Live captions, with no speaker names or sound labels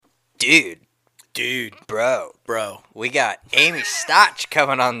Dude, Bro, bro. we got Amy Stotch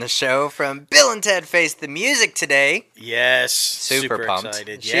coming on the show from Bill and Ted Face the Music today. Yes. Super pumped.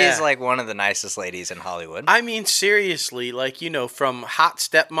 Excited. She's Yeah. like one of the nicest ladies in Hollywood. I mean, seriously, from hot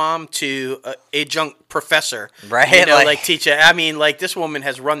stepmom to adjunct professor. Right, like teacher. I mean, this woman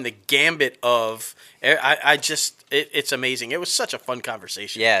has run the gambit of, it's amazing. It was such a fun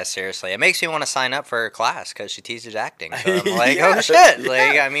conversation. Yeah, seriously. It makes me want to sign up for her class because she teaches acting. So I'm like, Yeah, oh shit.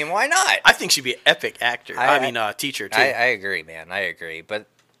 yeah. I mean, why not? I think she'd be an epic actor. Teacher, too. I agree, man. I agree. But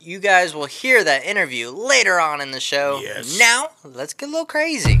you guys will hear that interview later on in the show. Yes. Now, let's get a little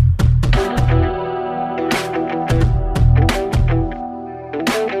crazy.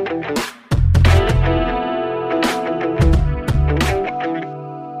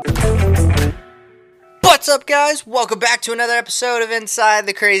 What's up, guys? Welcome back to another episode of Inside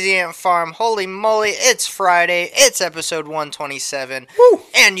the Crazy Ant Farm. Holy moly, it's Friday. It's episode 127. Woo.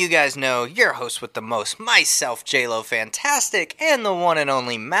 And you guys know your host with the most, myself, J-Lo Fantastic, and the one and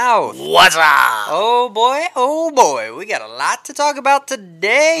only Mouth. What's up? Oh boy, we got a lot to talk about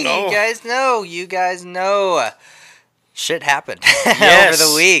today. Oh. You guys know. Shit happened Yes.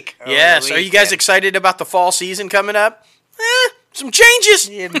 over the week. Yes. Are you guys excited about the fall season coming up? Some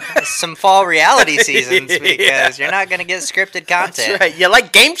changes. Some fall reality seasons because Yeah. you're not going to get scripted content. That's right. You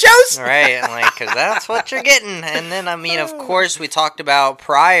like game shows? Right, because that's what you're getting. And then, of course, we talked about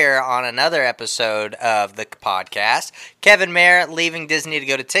prior on another episode of the podcast, Kevin Mayer leaving Disney to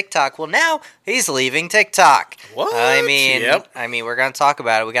go to TikTok. Well, now he's leaving TikTok. What? Yep. We're going to talk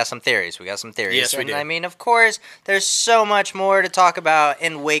about it. We got some theories. Yes, we do. Of course, there's so much more to talk about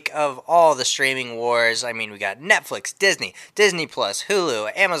in wake of all the streaming wars. We got Netflix, Disney Plus, Hulu,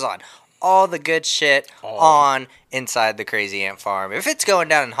 Amazon, all the good shit on Inside the Crazy Ant Farm. If it's going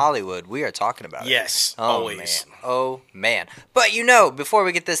down in Hollywood, we are talking about it. Yes, Oh, always. Man. Oh, man. But before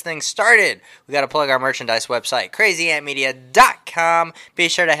we get this thing started, we got to plug our merchandise website, crazyantmedia.com. Be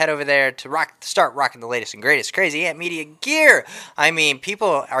sure to head over there to start rocking the latest and greatest Crazy Ant Media gear.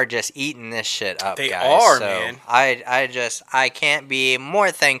 People are just eating this shit up, They guys. are, so man. I can't be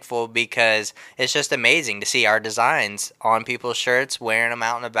more thankful because it's just amazing to see our designs on people's shirts, wearing them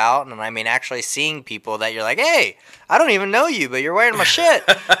out and about, and actually seeing people that you're like, hey, I don't even know you, but you're wearing my shit.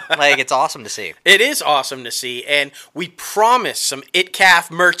 It's awesome to see. It is awesome to see, and we promise some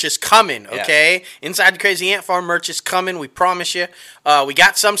ItCalf merch is coming, okay? Yes. Inside the Crazy Ant Farm merch is coming, we promise you. We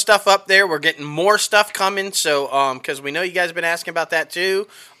got some stuff up there. We're getting more stuff coming, so because we know you guys have been asking about that too.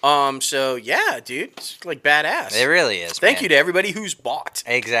 So yeah, dude, it's badass. It really is. Thank you to everybody who's bought.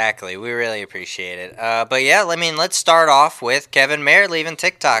 Exactly. We really appreciate it. But yeah, let's start off with Kevin Mayer leaving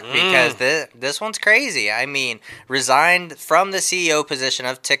TikTok because this one's crazy. Resigned from the CEO position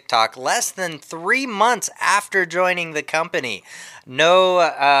of TikTok less than 3 months after joining the company. No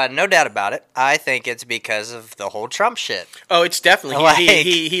doubt about it. I think it's because of the whole Trump shit. Oh, it's definitely.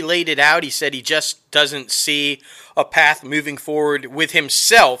 He laid it out. He said he just doesn't see a path moving forward with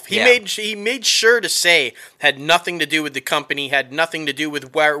himself. He made sure to say had nothing to do with the company, had nothing to do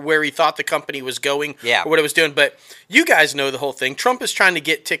with where he thought the company was going or what it was doing. But you guys know the whole thing. Trump is trying to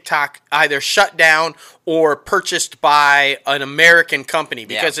get TikTok either shut down or purchased by an American company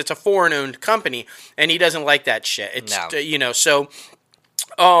because it's a foreign-owned company, and he doesn't like that shit. It's so.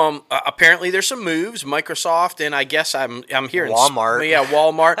 Apparently there's some moves. Microsoft and I guess I'm hearing Walmart.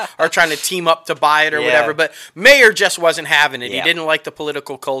 Walmart are trying to team up to buy it or whatever. But Mayer just wasn't having it. He didn't like the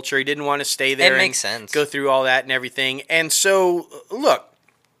political culture. He didn't want to stay there. It makes sense. Go through all that and everything. And so, look,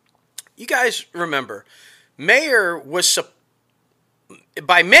 you guys remember, Mayer was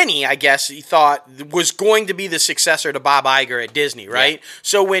by many, I guess, he thought was going to be the successor to Bob Iger at Disney, right? Yeah.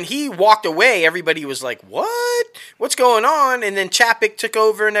 So when he walked away, everybody was like, what? What's going on? And then Chapek took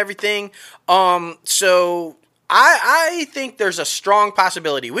over and everything. So I think there's a strong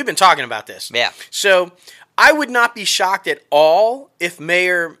possibility. We've been talking about this. Yeah. So I would not be shocked at all if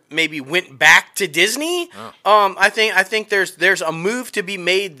Mayer maybe went back to Disney. Oh. I think there's a move to be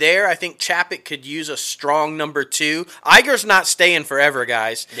made there. I think Chapek could use a strong number 2. Iger's not staying forever,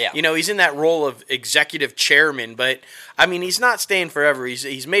 guys. Yeah. He's in that role of executive chairman, but he's not staying forever.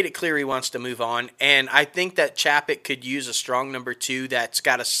 He's made it clear he wants to move on, and I think that Chapek could use a strong number 2 that's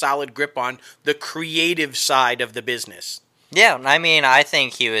got a solid grip on the creative side of the business. Yeah, I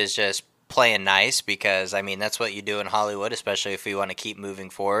think he was just playing nice because, I mean, that's what you do in Hollywood, especially if you want to keep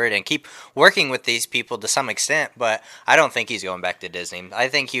moving forward and keep working with these people to some extent. But I don't think he's going back to Disney. I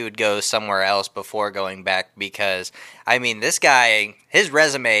think he would go somewhere else before going back because, I mean, this guy, his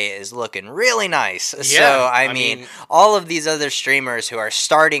resume is looking really nice. Yeah, so, I mean, all of these other streamers who are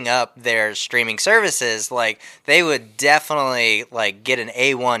starting up their streaming services, like, they would definitely, like, get an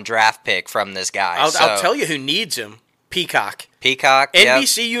A1 draft pick from this guy. I'll tell you who needs him. Peacock.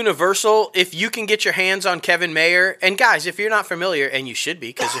 NBC Universal, if you can get your hands on Kevin Mayer, and guys, if you're not familiar, and you should be,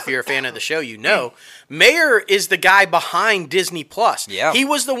 because if you're a fan of the show, you know, Mayer is the guy behind Disney Plus. Yeah. He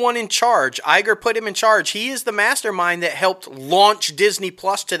was the one in charge. Iger put him in charge. He is the mastermind that helped launch Disney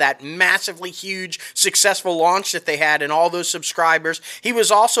Plus to that massively huge, successful launch that they had and all those subscribers. He was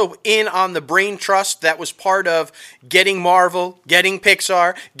also in on the brain trust that was part of getting Marvel, getting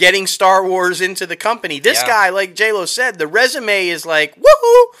Pixar, getting Star Wars into the company. This guy, like J-Lo said, the resume is like,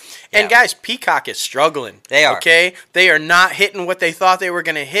 woohoo! And guys, Peacock is struggling. They are. Okay? They are not hitting what they thought they were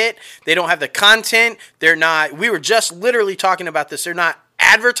going to hit. They don't have the content. They're not, we were just literally talking about this. They're not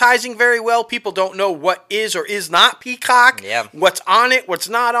advertising very well. People don't know what is or is not Peacock. Yeah. What's on it, what's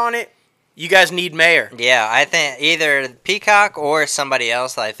not on it. You guys need Mayer. Yeah, I think either Peacock or somebody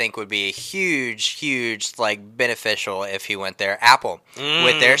else I think would be huge, like, beneficial if he went there. Apple,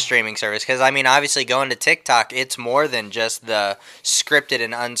 with their streaming service. Because, I mean, obviously going to TikTok, it's more than just the scripted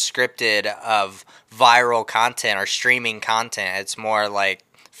and unscripted of viral content or streaming content. It's more like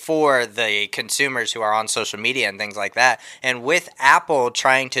for the consumers who are on social media and things like that. And with Apple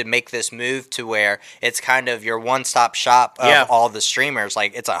trying to make this move to where it's kind of your one-stop shop of all the streamers,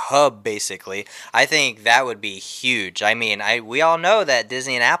 like it's a hub basically, I think that would be huge. I mean, we all know that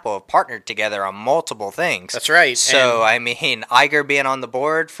Disney and Apple have partnered together on multiple things. That's right. So, I mean, Iger being on the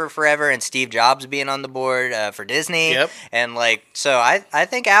board for forever and Steve Jobs being on the board for Disney. Yep. And, like, so I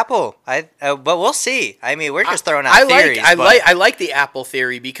think Apple, but we'll see. I mean, we're just throwing out theories. I like the Apple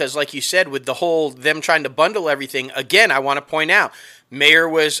theory because, like you said, with the whole them trying to bundle everything, again, I want to point out, Mayer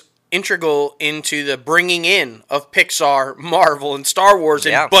was integral into the bringing in of Pixar, Marvel, and Star Wars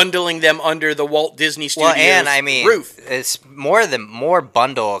and bundling them under the Walt Disney Studios roof. It's more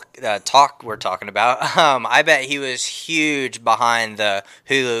bundle talk we're talking about. I bet he was huge behind the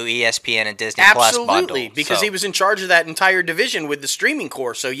Hulu, ESPN, and Disney Plus bundle. Absolutely, because he was in charge of that entire division with the streaming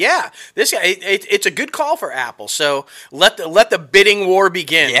core. So yeah, this guy, it's a good call for Apple. So let the bidding war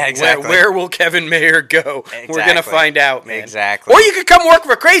begin. Yeah, exactly. Where will Kevin Mayer go? Exactly. We're gonna find out, man. Exactly. Or you could come work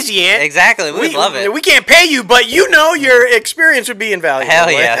for Crazy Ant. Exactly, we'd love it. We can't pay you, but you know your experience would be invaluable.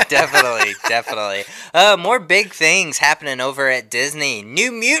 Hell yeah, definitely. More big things happening over at Disney.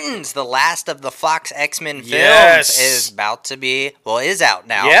 New Mutants, the last of the Fox X-Men films, is out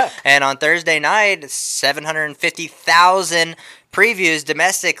now. Yeah. And on Thursday night, 750,000 previews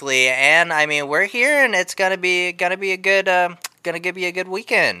domestically, and I mean, we're hearing it's gonna be a good. Going to give you a good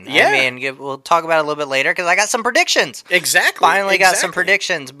weekend. Yeah. I mean, we'll talk about it a little bit later because I got some predictions. Exactly. Finally got some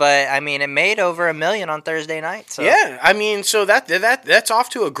predictions, but I mean, it made over $1 million on Thursday night. So. Yeah, I mean, so that's off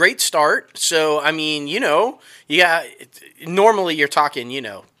to a great start. So, I mean, normally you're talking,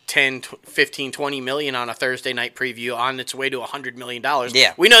 10, 15, 20 million on a Thursday night preview on its way to $100 million.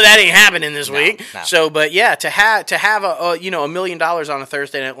 Yeah. We know that ain't happening this week. No. So, but yeah, to have $1 million on a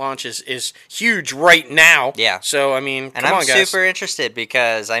Thursday night launch is huge right now. Yeah. So, I mean, come on, guys. I'm super interested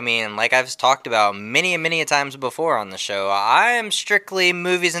because, I mean, like I've talked about many times before on the show, I am strictly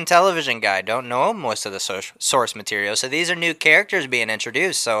movies and television guy. Don't know most of the source material. So these are new characters being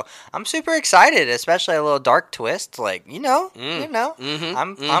introduced. So I'm super excited, especially a little dark twist. Like,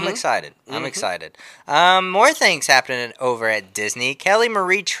 I'm excited. I'm excited. More things happening over at Disney. Kelly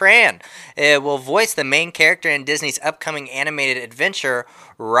Marie Tran will voice the main character in Disney's upcoming animated adventure,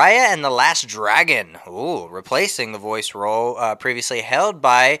 Raya and the Last Dragon. Ooh, replacing the voice role previously held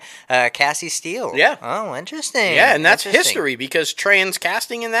by Cassie Steele. Yeah. Oh, interesting. Yeah, and that's history because Tran's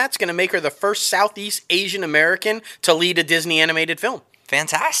casting in that's going to make her the first Southeast Asian American to lead a Disney animated film.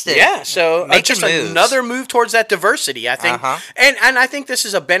 Fantastic. Yeah, so just another move towards that diversity, I think. And I think this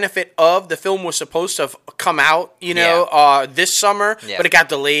is a benefit of the film was supposed to have come out, this summer, but it got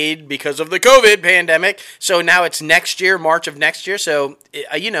delayed because of the COVID pandemic. So now it's next year, March of next year. So,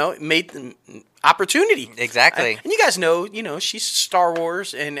 it made opportunity. Exactly. And you guys know, she's Star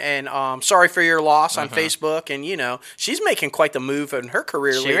Wars and Sorry for Your Loss on Facebook. And, she's making quite the move in her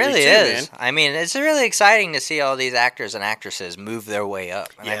career lately. She really is. Man. I mean, it's really exciting to see all these actors and actresses move their way up.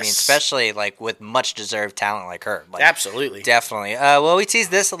 And I mean, especially like with much deserved talent like her. Like, absolutely. Definitely. Well, we teased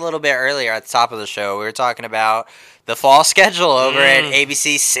this a little bit earlier at the top of the show. We were talking about the fall schedule over at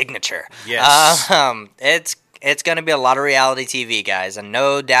ABC Signature. Yes. it's going to be a lot of reality TV, guys. And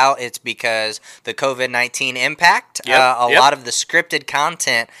no doubt it's because the COVID-19 impact. A lot of the scripted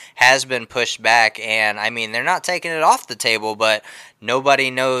content has been pushed back. And, I mean, they're not taking it off the table, but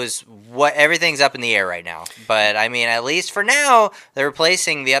nobody knows what. Everything's up in the air right now. But, I mean, at least for now, they're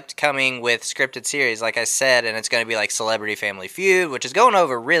replacing the upcoming with scripted series, like I said. And it's going to be like Celebrity Family Feud, which is going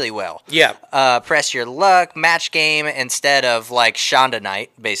over really well. Yeah. Press Your Luck, Match Game, instead of like Shonda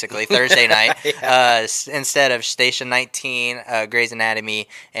Night, basically, Thursday night. Instead of Station 19, Grey's Anatomy,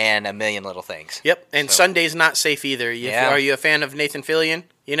 and A Million Little Things. Yep, and Sunday's not safe either. Are you a fan of Nathan Fillion?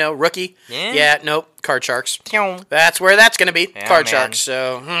 You know, rookie? Yeah, nope, Card Sharks. That's where that's going to be, Card Sharks.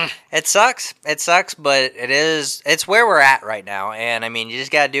 So It sucks, but it's where we're at right now. And, I mean, you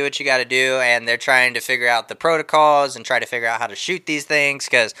just got to do what you got to do, and they're trying to figure out the protocols and try to figure out how to shoot these things.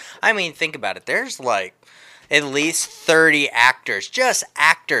 Because, I mean, think about it. There's, like, at least 30 actors, just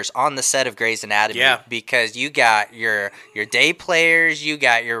actors on the set of Grey's Anatomy. Yeah. Because you got your day players, you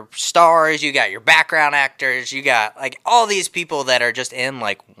got your stars, you got your background actors, you got like all these people that are just in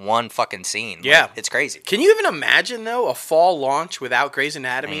like one fucking scene. Yeah. Like, it's crazy. Can you even imagine, though, a fall launch without Grey's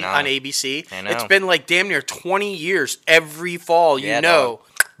Anatomy on ABC? I know. It's been like damn near 20 years every fall,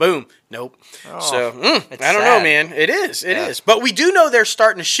 boom. Nope. So, I don't know, man. It is. It is. But we do know they're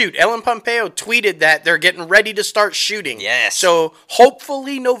starting to shoot. Ellen Pompeo tweeted that they're getting ready to start shooting. Yes. So,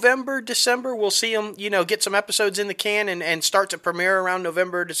 hopefully November, December, we'll see them, get some episodes in the can and start to premiere around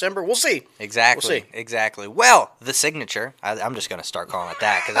November, December. We'll see. Exactly. We'll see. Exactly. Well, The Signature, I'm just going to start calling it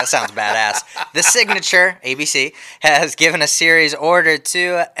that because that sounds badass. The Signature, ABC, has given a series order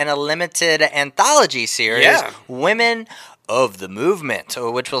to a limited anthology series, Women of the Movement,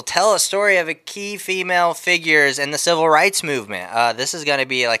 which will tell a story of a key female figures in the civil rights movement. This is going to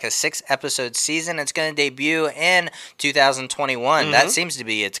be like a 6-episode season. It's going to debut in 2021. That seems to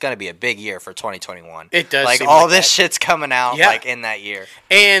be, it's going to be a big year for 2021. It does. Like all this shit's coming out like in that year.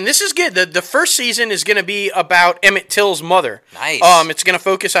 And this is good. The first season is going to be about Emmett Till's mother. Nice. It's going to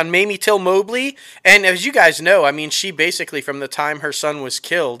focus on Mamie Till Mobley. And as you guys know, I mean, she basically, from the time her son was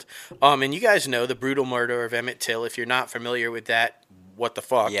killed, and you guys know the brutal murder of Emmett Till. If you're not familiar with that, what the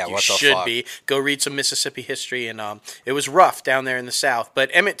fuck? Yeah, you what the should fuck? be. Go read some Mississippi history, and it was rough down there in the South.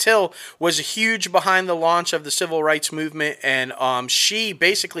 But Emmett Till was huge behind the launch of the civil rights movement, and she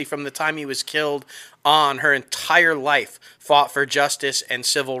basically, from the time he was killed on, her entire life fought for justice and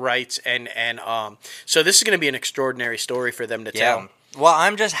civil rights, and so this is going to be an extraordinary story for them to tell. Well,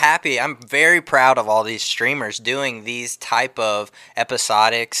 I'm just happy. I'm very proud of all these streamers doing these type of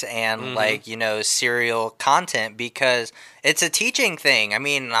episodics and serial content because it's a teaching thing. I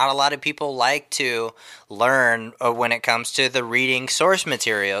mean, not a lot of people like to learn when it comes to the reading source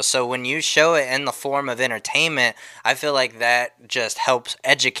material. So when you show it in the form of entertainment, I feel like that just helps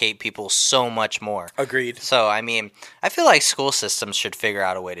educate people so much more. Agreed. So, I mean, I feel like school systems should figure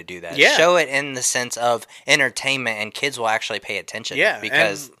out a way to do that. Yeah. Show it in the sense of entertainment and kids will actually pay attention. Yeah.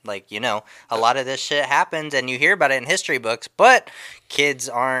 Because, a lot of this shit happens and you hear about it in history books, but kids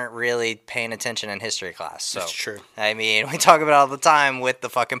aren't really paying attention in history class. So, That's true. I mean, we talk about it all the time with the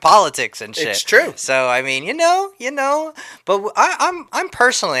fucking politics and shit. It's true. So, I mean, but I'm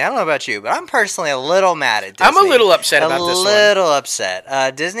personally, I don't know about you, but I'm personally a little mad at Disney. I'm a little upset about this one. A little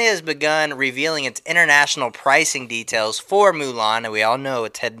upset. Disney has begun revealing its international pricing details for Mulan, and we all know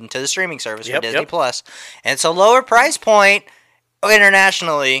it's heading to the streaming service for Disney Plus. And it's a lower price point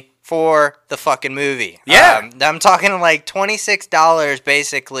internationally for the fucking movie. Yeah. I'm talking like $26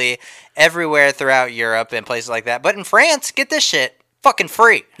 basically everywhere throughout Europe and places like that. But in France, get this shit fucking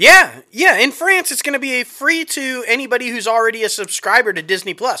free. Yeah. In France, it's going to be free to anybody who's already a subscriber to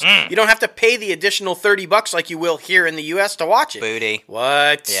Disney Plus. You don't have to pay the additional $30 like you will here in the U.S. to watch it. Booty.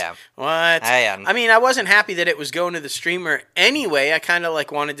 What? Yeah. What? I mean, I wasn't happy that it was going to the streamer anyway. I kind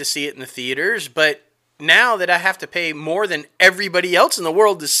of wanted to see it in the theaters, but now that I have to pay more than everybody else in the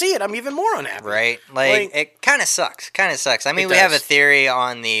world to see it, I'm even more unhappy. Right. Like it kind of sucks. I mean, we have a theory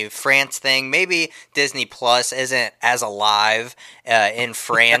on the France thing. Maybe Disney Plus isn't as alive in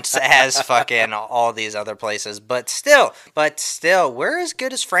France as fucking all these other places. But still, we're as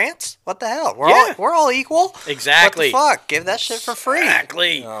good as France. What the hell? We're all equal. Exactly. What the fuck? Give that shit for free.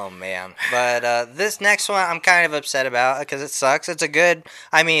 Exactly. Oh, man. But this next one I'm kind of upset about because it sucks. It's a good,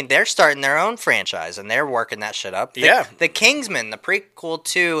 I mean, they're starting their own franchise and they're working that shit up. The Kingsman, the prequel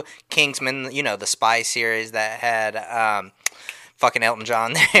to Kingsman, the spy series that had fucking Elton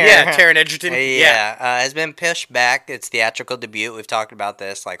John there. Yeah, Taron Egerton. Has been pushed back. Its theatrical debut. We've talked about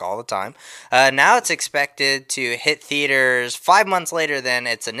this like all the time. Now it's expected to hit theaters 5 months later than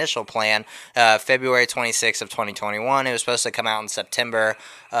its initial plan, February 26th of 2021. It was supposed to come out in September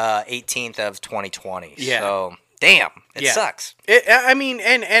 18th of 2020. Yeah. So, damn, it sucks. I mean,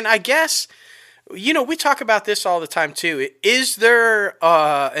 and I guess, you know, we talk about this all the time too. Is there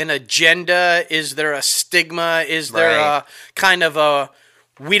an agenda? Is there a stigma? Is there a kind of a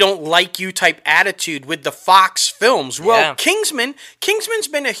we don't like you type attitude with the Fox films? Well, Kingsman's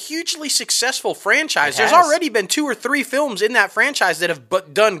been a hugely successful franchise. There's already been 2 or 3 films in that franchise that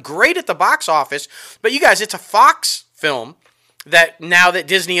have done great at the box office. But you guys, it's a Fox film that now that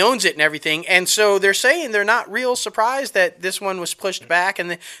Disney owns it and everything. And so they're saying they're not real surprised that this one was pushed back,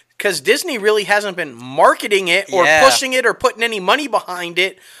 and because Disney really hasn't been marketing it or pushing it or putting any money behind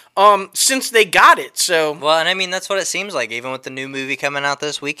it since they got it. So well, and I mean, that's what it seems like, even with the new movie coming out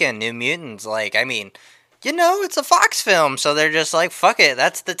this weekend, New Mutants. Like, I mean, you know, it's a Fox film, so they're just like, fuck it,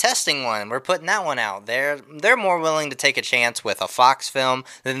 that's the testing one. We're putting that one out. They're more willing to take a chance with a Fox film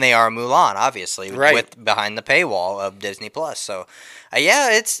than they are Mulan, obviously, with behind the paywall of Disney Plus. So,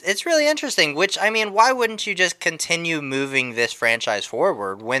 it's really interesting. Which, I mean, why wouldn't you just continue moving this franchise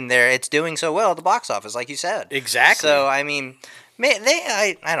forward when it's doing so well at the box office, like you said? Exactly. So, I mean,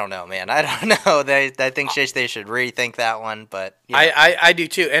 I don't know, man. I don't know. I think they should rethink that one, but you know. I do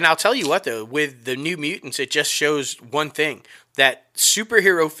too. And I'll tell you what, though, with the New Mutants, it just shows one thing, that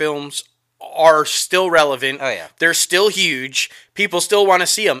superhero films are still relevant. Oh, yeah. They're still huge. People still want to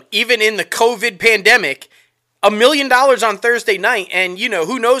see them. Even in the COVID pandemic, $1 million on Thursday night, and, you know,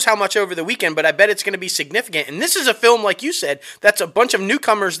 who knows how much over the weekend, but I bet it's going to be significant. And this is a film, like you said, that's a bunch of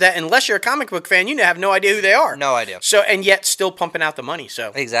newcomers that, unless you're a comic book fan, you have no idea who they are. No idea. So, and yet still pumping out the money.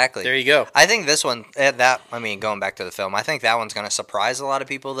 So exactly. There you go. I think this one, going back to the film, I think that one's going to surprise a lot of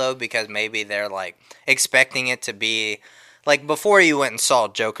people, though, because maybe they're, like, expecting it to be... Like, before you went and saw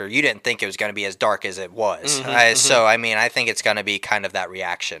Joker, you didn't think it was going to be as dark as it was. So, I mean, I think it's going to be kind of that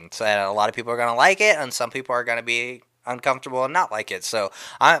reaction. So, a lot of people are going to like it, and some people are going to be uncomfortable and not like it. So,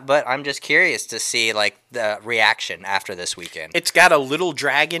 but I'm just curious to see, like, the reaction after this weekend. It's got a little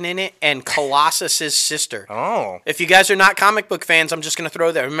dragon in it and Colossus's sister. Oh. If you guys are not comic book fans, I'm just going to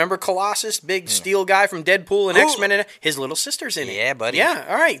throw that. Remember Colossus, big steel guy from Deadpool and X-Men? His little sister's in it. Yeah, buddy. Yeah,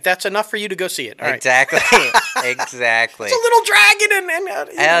 all right. That's enough for you to go see it. All right. Exactly. Exactly. It's a little dragon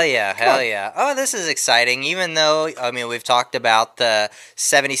and hell yeah. Oh, this is exciting. Even though, I mean, we've talked about the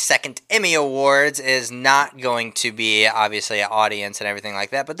 72nd Emmy Awards is not going to be, obviously, an audience and everything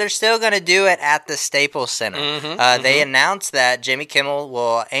like that, but they're still going to do it at the Staples Center. They announced that Jimmy Kimmel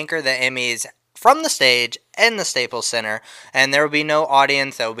will anchor the Emmys from the stage in the Staples Center, and there will be no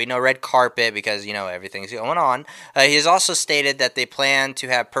audience, there will be no red carpet because, you know, everything's going on. He has also stated that they plan to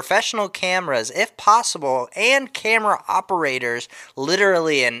have professional cameras, if possible, and camera operators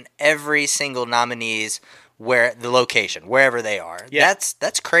literally in every single nominee's location, wherever they are. Yeah.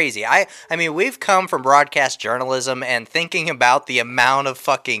 That's crazy. I mean, we've come from broadcast journalism, and thinking about the amount of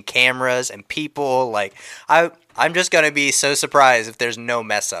fucking cameras and people, like, I'm just going to be so surprised if there's no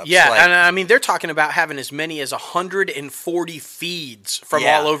mess ups. Yeah, and I mean, they're talking about having as many as 140 feeds from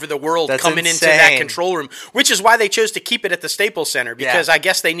all over the world coming into that control room, which is why they chose to keep it at the Staples Center, because I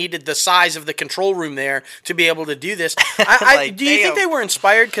guess they needed the size of the control room there to be able to do this. Do you think they were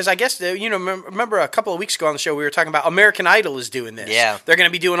inspired? Because I guess, remember a couple of weeks ago on the show, we were talking about American Idol is doing this. Yeah. They're going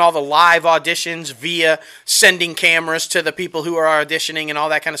to be doing all the live auditions via sending cameras to the people who are auditioning and all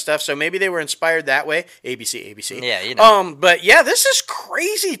that kind of stuff. So maybe they were inspired that way. ABC. Yeah, you know. But yeah, this is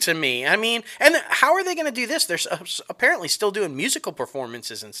crazy to me. I mean, and how are they going to do this? They're apparently still doing musical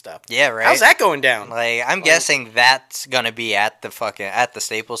performances and stuff. Yeah, right. How's that going down? Like, I'm guessing that's going to be at the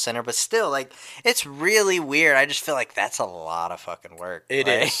Staples Center, but still, like, it's really weird. I just feel like that's a lot of fucking work. It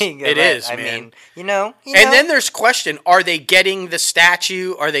is, I man. mean, you know. And then there's question, are they getting the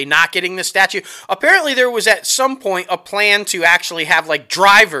statue? Are they not getting the statue? Apparently there was at some point a plan to actually have, like,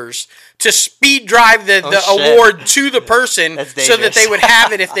 drivers to speed drive the award to the person so that they would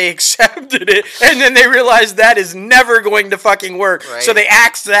have it if they accepted it. And then they realized that is never going to fucking work. Right. So they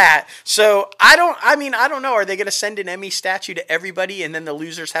axed that. So I don't know. Are they going to send an Emmy statue to everybody and then the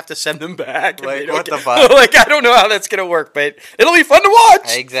losers have to send them back? Like, what the fuck? Like, I don't know how that's going to work, but it'll be fun to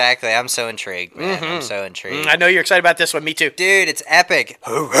watch. Exactly. I'm so intrigued, man. I'm so intrigued. I know you're excited about this one. Me too. Dude, it's epic.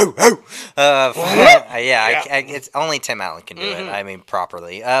 It's only Tim Allen can do it. I mean,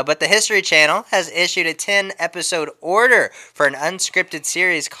 properly. But the History Channel has issued a 10-episode order for an unscripted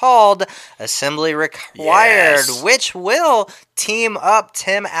series called Assembly Required, which will team up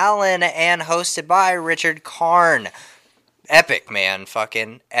Tim Allen and hosted by Richard Karn. Epic, man.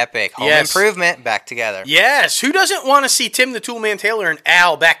 Fucking epic. Home Improvement back together. Yes. Who doesn't want to see Tim the Toolman Taylor and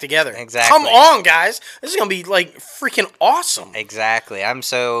Al back together? Exactly. Come on, guys. This is going to be, like, freaking awesome. Exactly. I'm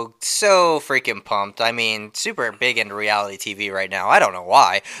so freaking pumped. I mean, super big into reality TV right now. I don't know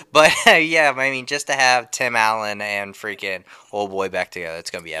why. But, yeah, I mean, just to have Tim Allen and freaking old boy back together,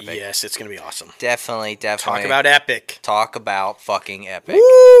 it's going to be epic. Yes, it's going to be awesome. Definitely. Talk about epic. Talk about fucking epic.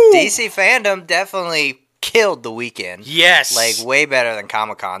 Woo! DC fandom definitely killed the weekend. Yes. Like, way better than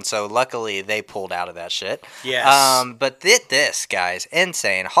Comic-Con, so luckily they pulled out of that shit. Yes. But this, guys,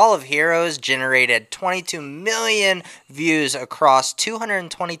 insane. Hall of Heroes generated 22 million views across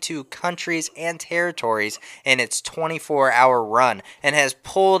 222 countries and territories in its 24-hour run, and has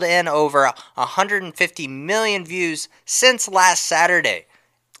pulled in over 150 million views since last Saturday.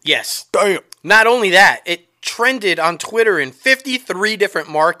 Yes. Damn. Not only that, it trended on Twitter in 53 different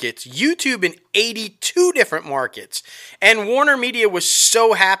markets, YouTube in 82 different markets, and Warner Media was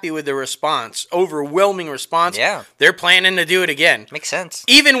so happy with the response, overwhelming response. Yeah. They're planning to do it again. Makes sense.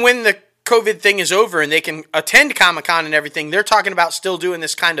 Even when the COVID thing is over and they can attend Comic-Con and everything, they're talking about still doing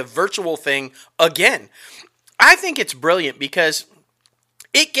this kind of virtual thing again. I think it's brilliant because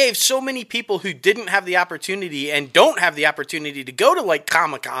it gave so many people who didn't have the opportunity and don't have the opportunity to go to, like,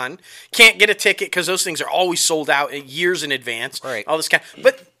 Comic-Con, can't get a ticket because those things are always sold out years in advance. Right. All this kind.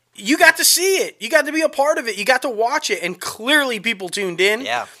 But you got to see it. You got to be a part of it. You got to watch it. And clearly people tuned in.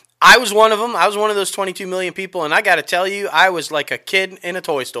 Yeah. I was one of them. I was one of those 22 million people, and I got to tell you, I was like a kid in a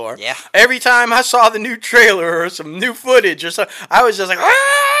toy store. Yeah. Every time I saw the new trailer or some new footage or something, I was just like,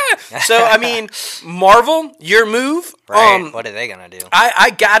 ah! So, I mean, Marvel, your move. Right. What are they going to do? I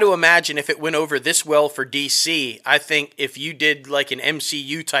got to imagine if it went over this well for DC, I think if you did like an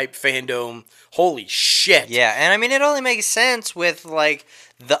MCU-type fandom, holy shit. Yeah, and I mean, it only makes sense with, like,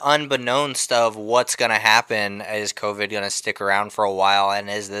 the unbeknownst of what's going to happen. Is COVID going to stick around for a while, and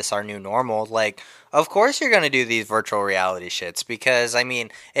is this our new normal? Like, of course you're going to do these virtual reality shits because, I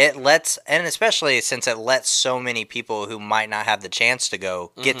mean, it lets, and especially since it lets so many people who might not have the chance to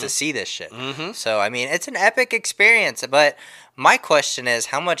go get to see this shit. Mm-hmm. So, I mean, it's an epic experience, but my question is,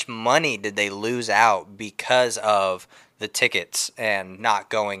 how much money did they lose out because of the tickets and not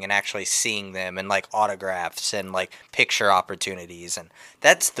going and actually seeing them and, like, autographs and, like, picture opportunities? And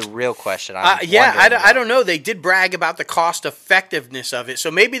that's the real question. I don't know. They did brag about the cost effectiveness of it,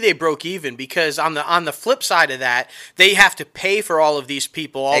 so maybe they broke even because on the flip side of that, they have to pay for all of these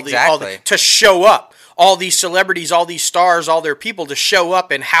people, to show up. All these celebrities, all these stars, all their people to show up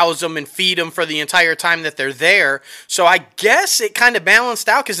and house them and feed them for the entire time that they're there. So I guess it kind of balanced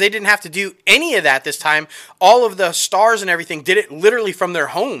out because they didn't have to do any of that this time. All of the stars and everything did it literally from their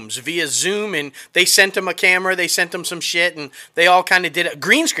homes via Zoom, and they sent them a camera, they sent them some shit, and they all kind of did a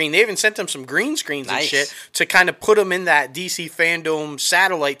green screen. They even sent them some green screens and shit to kind of put them in that DC fandom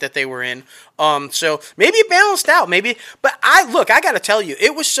satellite that they were in. So maybe it balanced out, but I got to tell you,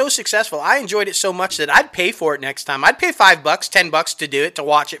 it was so successful. I enjoyed it so much that I'd pay for it next time. I'd pay $5, $10 to do it, to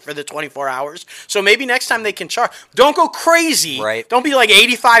watch it for the 24 hours. So maybe next time they can charge. Don't go crazy. Right. Don't be like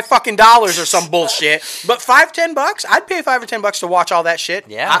 $85 fucking dollars or some bullshit. But $5, $10, I'd pay $5 or $10 to watch all that shit.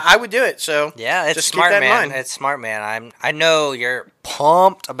 Yeah. I would do it. So yeah, it's just smart, keep that man. in mind. It's smart, man. I know you're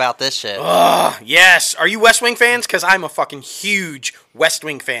pumped about this shit. Yes. Are you West Wing fans? Because I'm a fucking huge West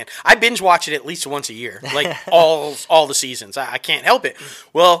Wing fan. I binge watch it at least once a year, like all the seasons. I can't help it.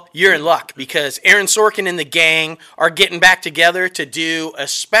 Well, you're in luck because Aaron Sorkin and the gang are getting back together to do a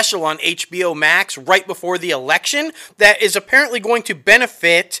special on HBO Max right before the election that is apparently going to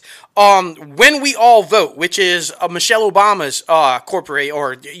benefit When We All Vote, which is Michelle Obama's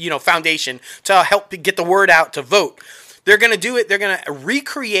foundation to help get the word out to vote. They're going to do it. They're going to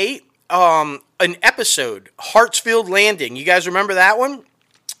recreate an episode, Hartsfield Landing. You guys remember that one?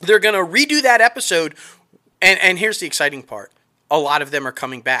 They're going to redo that episode, and here's the exciting part. A lot of them are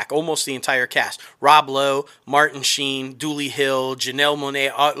coming back, almost the entire cast. Rob Lowe, Martin Sheen, Dooley Hill, Janelle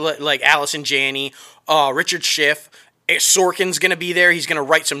Monáe, like Allison Janney, Richard Schiff. Sorkin's going to be there. He's going to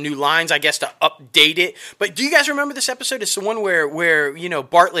write some new lines, I guess, to update it. But do you guys remember this episode? It's the one where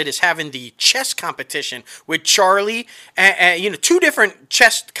Bartlett is having the chess competition with Charlie. And two different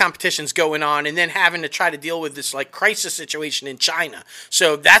chess competitions going on and then having to try to deal with this, like, crisis situation in China.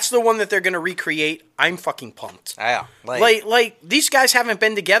 So that's the one that they're going to recreate. I'm fucking pumped. Yeah. Like these guys haven't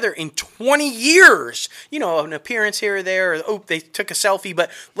been together in 20 years. An appearance here or there. Or, they took a selfie. But,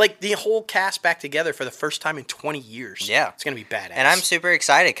 like, the whole cast back together for the first time in 20 years. Yeah. It's going to be badass. And I'm super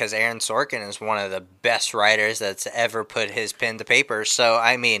excited because Aaron Sorkin is one of the best writers that's ever put his pen to paper. So,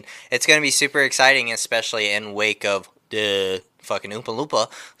 I mean, it's going to be super exciting, especially in wake of fucking Oompa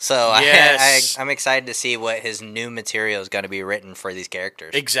Loompa. So yes. I'm excited to see what his new material is going to be written for these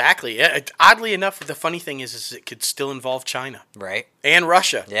characters. Exactly. Oddly enough, the funny thing is it could still involve China. Right. And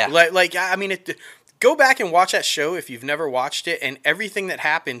Russia. Yeah. Like I mean, go back and watch that show if you've never watched it, and everything that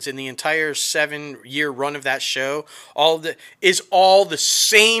happens in the entire 7-year run of that show, all the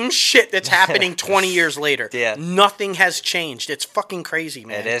same shit that's happening 20 years later. Yeah. Nothing has changed. It's fucking crazy,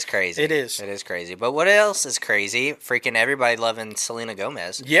 man. It is crazy. It is. It is crazy. But what else is crazy? Freaking everybody loving Selena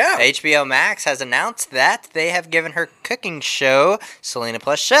Gomez. Yeah. HBO Max has announced that they have given her cooking show, Selena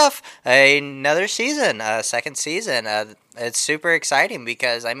Plus Chef, another season, second season. It's super exciting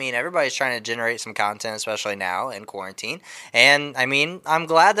because, I mean, everybody's trying to generate some content, especially now in quarantine. And, I mean, I'm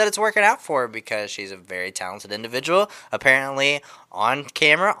glad that it's working out for her because she's a very talented individual, apparently on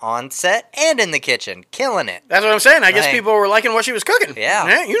camera, on set, and in the kitchen, killing it. That's what I'm saying. I guess people were liking what she was cooking.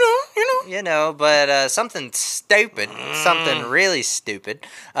 Yeah. You know. But something stupid, something really stupid.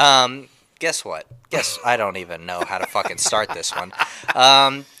 Guess what? I don't even know how to fucking start this one.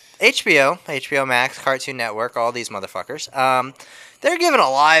 HBO Max, Cartoon Network, all these motherfuckers. They're giving a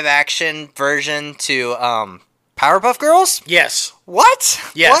live action version to Powerpuff Girls. Yes. What?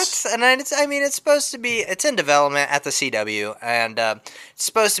 Yes. What? And it's supposed to be. It's in development at the CW, and it's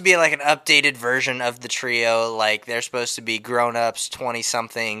supposed to be like an updated version of the trio. Like they're supposed to be grown ups,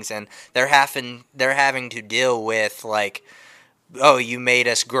 20-somethings, and they're having to deal with like, oh, you made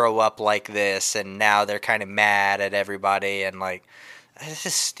us grow up like this, and now they're kind of mad at everybody, and like. It's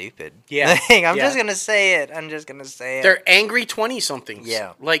just stupid. Yeah. I'm just going to say it. They're angry 20-somethings.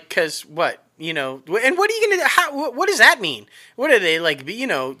 Yeah. Like, because what? You know, and what are you going to, what does that mean? What are they, like,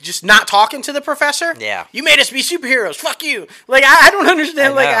 just not talking to the professor? Yeah. You made us be superheroes. Fuck you. Like, I don't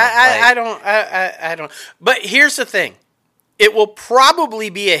understand. I don't. But here's the thing. It will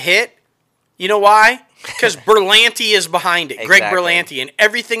probably be a hit. You know why? Because Berlanti is behind it. Exactly. Greg Berlanti. And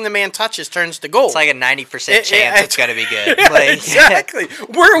everything the man touches turns to gold. It's like a 90% chance it's going to be good. Exactly.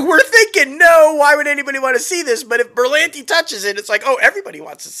 We're thinking, no, why would anybody want to see this? But if Berlanti touches it, it's like, oh, everybody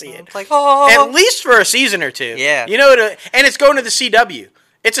wants to see it. It's like, oh. At least for a season or two. Yeah. You know, and it's going to the CW.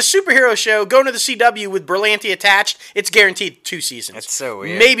 It's a superhero show. Going to the CW with Berlanti attached. It's guaranteed 2 seasons. That's so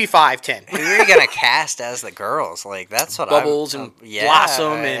weird. Maybe 5, 10. Who are you gonna cast as the girls? Like that's what Bubbles and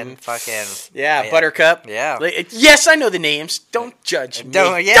Blossom and fucking Buttercup. Yeah. Yes, I know the names. Don't judge me.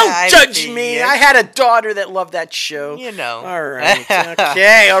 Don't judge me. Yeah. I had a daughter that loved that show. You know. All right.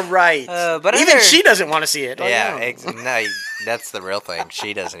 Okay. All right. But even she doesn't want to see it. No. That's the real thing.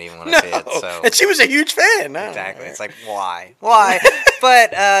 She doesn't even want to see it. So. And she was a huge fan. Exactly. It's like, why?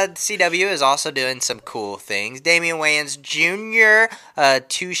 But CW is also doing some cool things. Damian Wayans Jr.,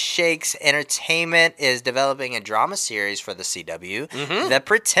 Two Shakes Entertainment, is developing a drama series for the CW. Mm-hmm. The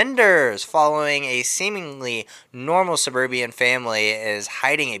Pretenders, following a seemingly normal suburban family, is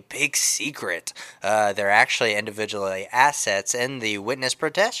hiding a big secret. They're actually individually assets in the witness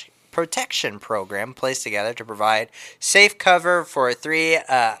protection program placed together to provide safe cover for 3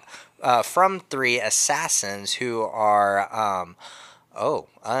 assassins who are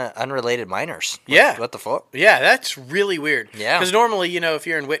unrelated minors. What the fuck? Yeah, that's really weird. Yeah. Because normally, if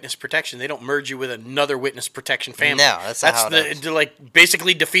you're in witness protection, they don't merge you with another witness protection family. No, that's how it is. Like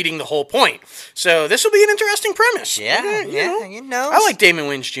basically defeating the whole point. So this will be an interesting premise. Yeah, I like Damon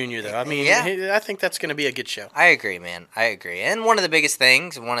Wayans Jr. though. I mean, I think that's going to be a good show. I agree, man. I agree. And one of the biggest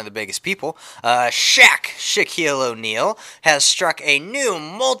things, one of the biggest people, Shaquille O'Neal, has struck a new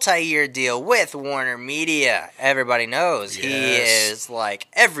multi-year deal with Warner Media. Everybody knows he is like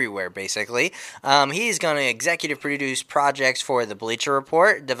everywhere, basically. He's going to executive produce projects for the Bleacher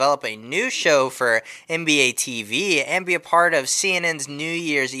Report, develop a new show for NBA TV, and be a part of CNN's New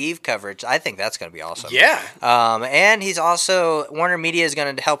Year's Eve coverage. I think that's going to be awesome. Yeah. And he's also, Warner Media is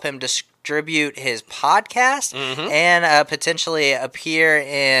going to help him distribute his podcast and potentially appear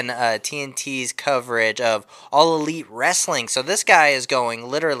in TNT's coverage of All Elite Wrestling. So this guy is going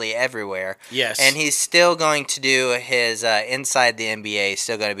literally everywhere. Yes. And he's still going to do his Inside the NBA,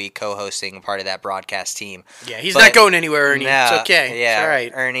 still going to be co-hosting part of that broadcast team. Yeah, he's not going anywhere, Ernie. No, it's okay. Yeah, it's all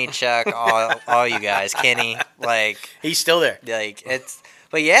right. Ernie, Chuck, all you guys. Kenny, he's still there.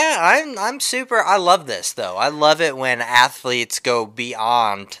 But yeah, I'm super. I love this though. I love it when athletes go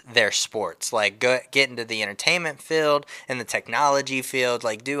beyond their sports, like get into the entertainment field and the technology field,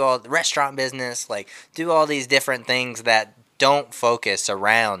 like do all the restaurant business, like do all these different things that don't focus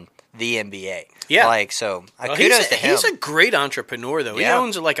around the NBA. Yeah. Kudos to him. He's a great entrepreneur, though. Yeah. He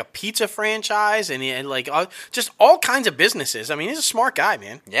owns a pizza franchise and just all kinds of businesses. I mean, he's a smart guy,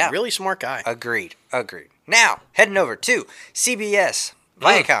 man. Yeah. Really smart guy. Agreed. Now, heading over to CBS.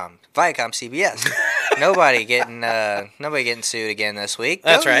 Viacom CBS. nobody getting sued again this week.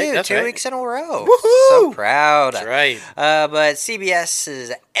 That's right. That's 2 weeks in a row. Woohoo! So proud. That's right. But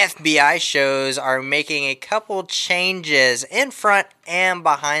CBS's FBI shows are making a couple changes in front and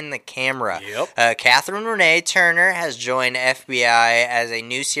behind the camera. Yep. Catherine Renee Turner has joined FBI as a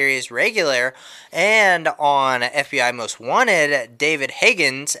new series regular, and on FBI Most Wanted, David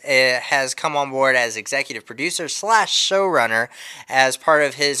Higgins has come on board as executive producer / showrunner as part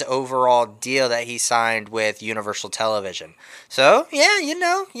of his overall deal that he signed with Universal Television. So, yeah, you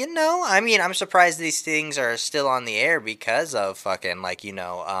know. I mean, I'm surprised these things are still on the air because of fucking,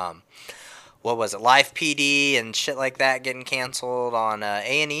 what was it, Live PD and shit like that getting canceled on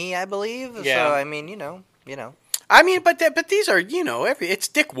A&E, I believe. Yeah. So, I mean, you know. I mean, but these are, it's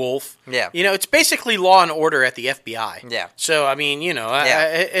Dick Wolf. Yeah. It's basically Law and Order at the FBI. Yeah. So, I mean,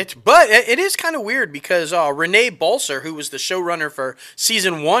 but it is kind of weird because Renee Bolser, who was the showrunner for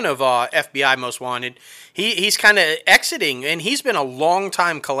season 1 of FBI Most Wanted, he's kind of exiting, and he's been a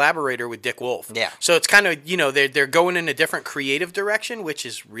long-time collaborator with Dick Wolf. Yeah. So it's kind of, they're going in a different creative direction, which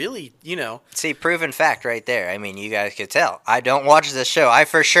is really, See, proven fact right there. I mean, you guys could tell. I don't watch this show. I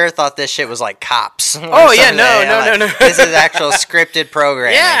for sure thought this shit was like Cops. Oh, yeah, no. This is actual scripted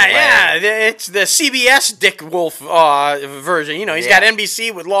programming. Yeah. It's the CBS Dick Wolf version. He's got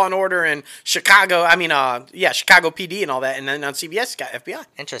NBC with Law and Order and Chicago. Chicago PD and all that. And then on CBS, he's got FBI.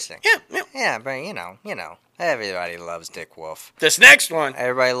 Interesting. Yeah. Yeah, but everybody loves Dick Wolf. This next one.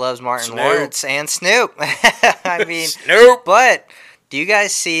 Everybody loves Martin Lawrence and Snoop. I mean, Snoop. But do you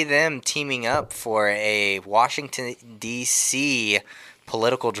guys see them teaming up for a Washington, D.C.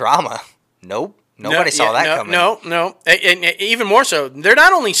 political drama? Nope. Nobody saw that coming. No. And even more so, they're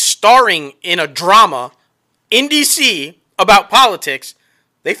not only starring in a drama in D.C. about politics,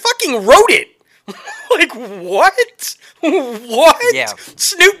 they fucking wrote it. Like, what? What? Yeah.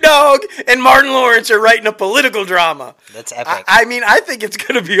 Snoop Dogg and Martin Lawrence are writing a political drama. That's epic. I think it's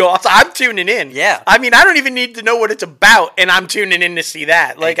going to be awesome. I'm tuning in. Yeah. I don't even need to know what it's about, and I'm tuning in to see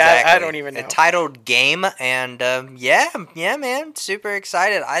that. Like, exactly. I don't even know. Entitled Game, and yeah, man, super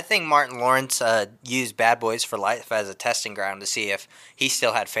excited. I think Martin Lawrence used Bad Boys for Life as a testing ground to see if he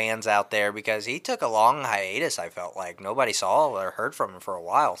still had fans out there, because he took a long hiatus, I felt like. Nobody saw or heard from him for a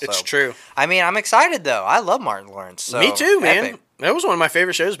while. So. It's true. I mean, I'm excited, though. I love Martin Lawrence. So. Me too, man. Epic. That was one of my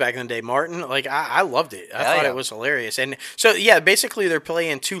favorite shows back in the day, Martin. Like, I loved it. I thought it was hilarious. And so, yeah, basically they're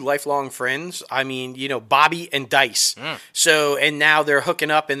playing two lifelong friends. I mean, Bobby and Dice. So, and now they're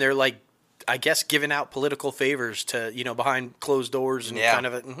hooking up and they're like, I guess, giving out political favors to, behind closed doors and kind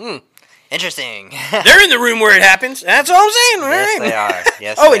of Interesting. They're in the room where it happens. That's all I'm saying. Yes, they are.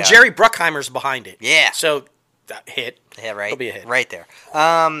 Yes, and Jerry Bruckheimer's behind it. Yeah. So, hit. Yeah, right. It'll be a hit. Right there.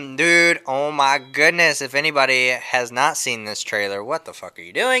 Dude, oh my goodness. If anybody has not seen this trailer, what the fuck are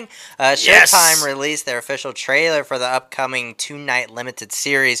you doing? Showtime released their official trailer for the upcoming 2-night limited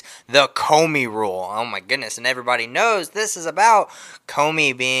series, The Comey Rule. Oh my goodness. And everybody knows this is about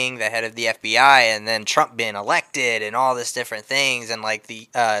Comey being the head of the FBI and then Trump being elected and all this different things, and like the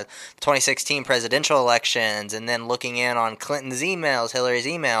 2016 presidential elections, and then looking in on Clinton's emails, Hillary's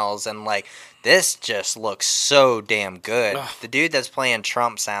emails, and like, this just looks so damn good. Ugh. The dude that's playing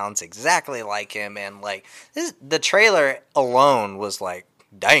Trump sounds exactly like him, and like the trailer alone was like,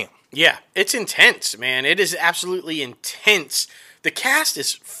 damn. Yeah, it's intense, man. It is absolutely intense. The cast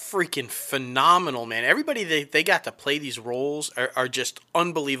is freaking phenomenal, man. Everybody they got to play these roles are just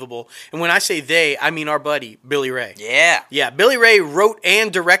unbelievable. And when I say they, I mean our buddy Billy Ray. Yeah. Yeah, Billy Ray wrote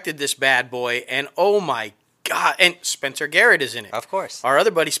and directed this bad boy, and oh my God, and Spencer Garrett is in it. Of course. Our other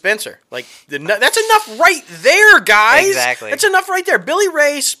buddy Spencer. Like, that's enough right there, guys. Exactly. That's enough right there. Billy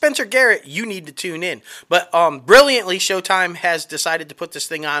Ray, Spencer Garrett, you need to tune in. But brilliantly, Showtime has decided to put this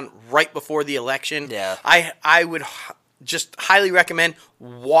thing on right before the election. Yeah. I would just highly recommend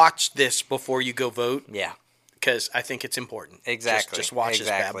watch this before you go vote. Yeah. Because I think it's important. Exactly. Just watch this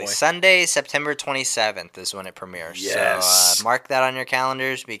bad boy. Sunday, September 27th is when it premieres. Yes. So mark that on your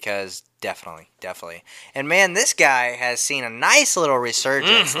calendars, because definitely. And man, this guy has seen a nice little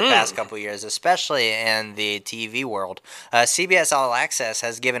resurgence the past couple years, especially in the TV world. CBS All Access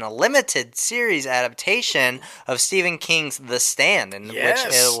has given a limited series adaptation of Stephen King's The Stand, in which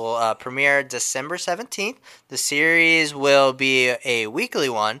it will premiere December 17th. The series will be a weekly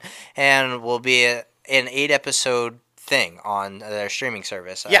one and will be an 8-episode thing on their streaming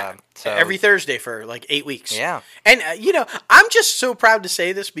service. Yeah, so every Thursday for like 8 weeks. Yeah. And, I'm just so proud to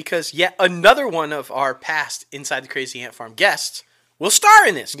say this because yet another one of our past Inside the Crazy Ant Farm guests will star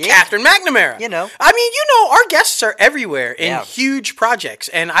in this. Catherine McNamara. You know. I mean, our guests are everywhere in huge projects,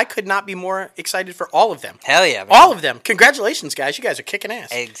 and I could not be more excited for all of them. Hell yeah, man. All of them. Congratulations, guys. You guys are kicking ass.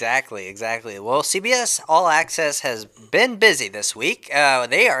 Exactly. Well, CBS All Access has been busy this week.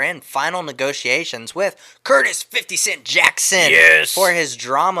 They are in final negotiations with Curtis 50 Cent Jackson for his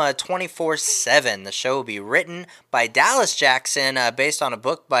drama 24/7. The show will be written by Dallas Jackson, based on a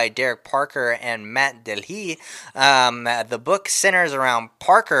book by Derek Parker and Matt Delhey. The book centers around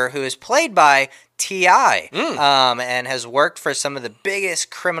Parker, who is played by T.I., and has worked for some of the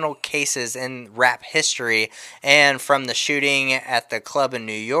biggest criminal cases in rap history, and from the shooting at the club in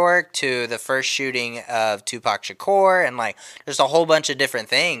New York to the first shooting of Tupac Shakur, and there's a whole bunch of different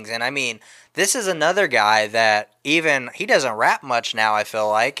things. And I mean, this is another guy that he doesn't rap much now, I feel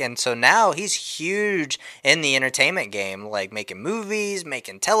like, and so now he's huge in the entertainment game, making movies,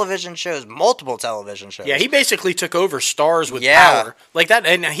 making television shows, multiple television shows. Yeah, he basically took over Stars with Power. Like that,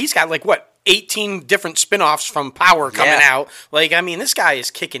 and he's got 18 different spin-offs from Power coming out. I mean, this guy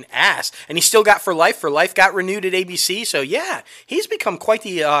is kicking ass. And he still got For Life. For Life got renewed at ABC. So, yeah, he's become quite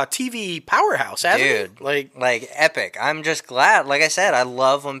the TV powerhouse, hasn't he? Epic. I'm just glad. Like I said, I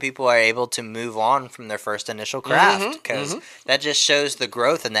love when people are able to move on from their first initial craft. Because that just shows the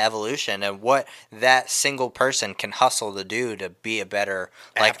growth and the evolution and what that single person can hustle to do to be a better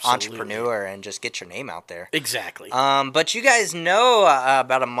entrepreneur and just get your name out there. Exactly. But you guys know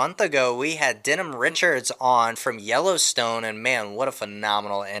about a month ago, we had Denham Richards on from Yellowstone, and man, what a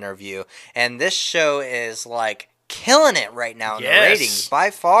phenomenal interview. And this show is killing it right now in the ratings. By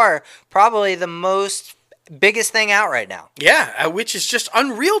far, probably the biggest thing out right now. Yeah, which is just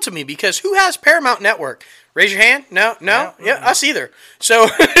unreal to me, because who has Paramount Network? Raise your hand. No? Yeah, us either. So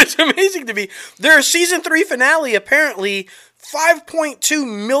it's amazing to me. Their season 3 finale, apparently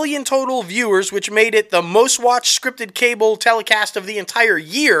 5.2 million total viewers, which made it the most watched scripted cable telecast of the entire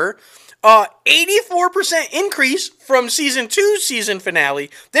year. 84% increase from season 2 season finale.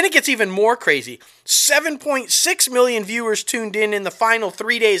 Then it gets even more crazy. 7.6 million viewers tuned in the final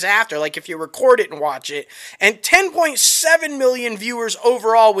 3 days after, if you record it and watch it. And 10.7 million viewers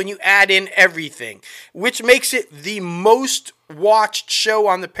overall when you add in everything, which makes it the most watched show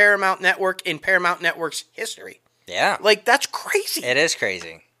on the Paramount Network in Paramount Network's history. Yeah. That's crazy. It is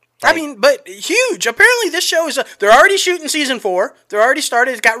crazy. I mean, but huge. Apparently, this show is... they're already shooting season 4. They're already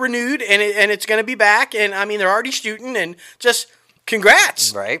started. It's got renewed, and it's going to be back. And, I mean, they're already shooting, and just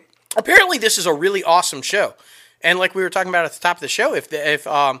congrats. Right. Apparently, this is a really awesome show. And like we were talking about at the top of the show, if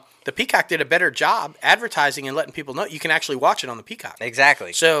the Peacock did a better job advertising and letting people know, you can actually watch it on the Peacock.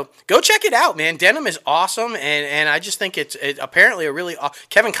 Exactly. So go check it out, man. Denham is awesome, and I just think it's apparently a really...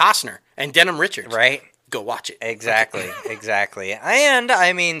 Kevin Costner and Denham Richards. Right. Go watch it. Exactly. And,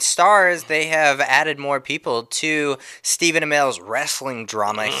 I mean, Stars, they have added more people to Stephen Amell's wrestling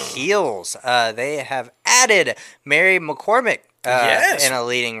drama Heels. They have added Mary McCormick in a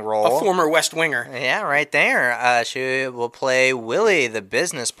leading role. A former West Winger. Yeah, right there. She will play Willie, the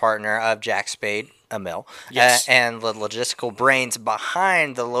business partner of Jack Spade Amell, and the logistical brains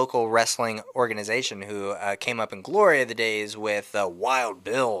behind the local wrestling organization who came up in glory of the days with Wild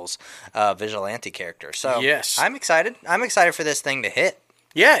Bill's vigilante character. So I'm excited. I'm excited for this thing to hit.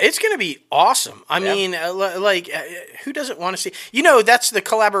 Yeah, it's going to be awesome. I mean, who doesn't want to see... that's the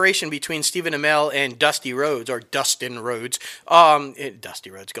collaboration between Stephen Amell and Dusty Rhodes, or Dustin Rhodes.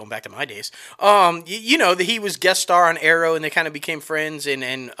 Dusty Rhodes, going back to my days. He was guest star on Arrow, and they kind of became friends, and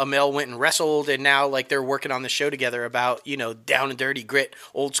Amell went and wrestled, and now, they're working on the show together about, down and dirty grit,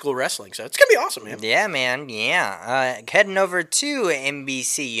 old school wrestling. So it's going to be awesome, man. Yeah, man, yeah. Heading over to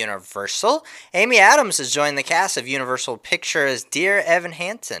NBC Universal, Amy Adams has joined the cast of Universal Pictures' Dear Evan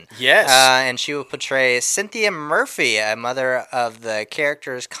Hansen. Yes. And she will portray Cynthia Murphy, a mother of the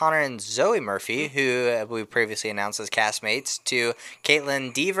characters Connor and Zoe Murphy, who we previously announced as castmates, to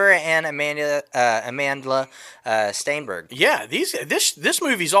Caitlin Dever and Amanda Steinberg. Yeah, this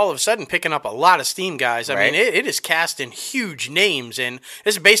movie's all of a sudden picking up a lot of steam, guys. I mean, it is cast in huge names, and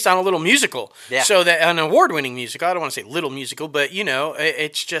it's based on a little musical. Yeah. So that an award-winning musical. I don't want to say little musical, but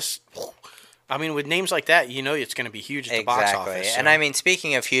it's just... I mean, with names like that, it's going to be huge at the box office. So. And I mean,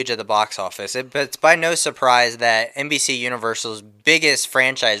 speaking of huge at the box office, it's by no surprise that NBC Universal's biggest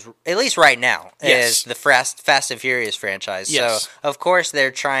franchise, at least right now, is the Fast and Furious franchise. Yes. So, of course,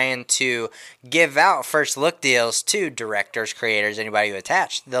 they're trying to give out first look deals to directors, creators, anybody who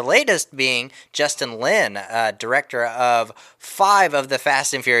attached. The latest being Justin Lin, director of 5 of the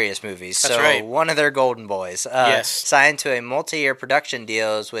Fast and Furious movies. That's right. One of their golden boys. Signed to a multi-year production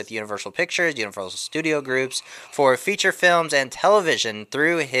deals with Universal Pictures, Universal Studio Groups for feature films and television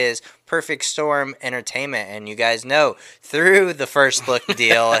through his Perfect Storm Entertainment. And you guys know, through the First Look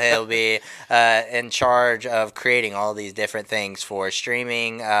deal, he'll be in charge of creating all these different things for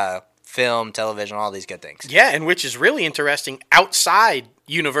streaming, film, television, all these good things. Yeah, and which is really interesting outside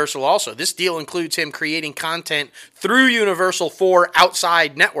Universal also. This deal includes him creating content through Universal for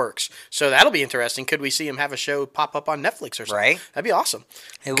outside networks. So that'll be interesting. Could we see him have a show pop up on Netflix or something? Right. That'd be awesome.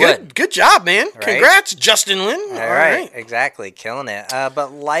 It would. Good job, man. Right? Congrats, Justin Lin. All right. Exactly. Killing it.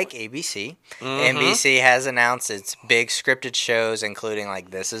 But like ABC, NBC has announced its big scripted shows, including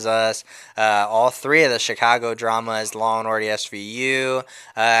like This Is Us. All three of the Chicago dramas, Law and Order SVU,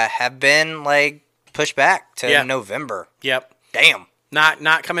 have been like pushed back to November. Yep. Damn.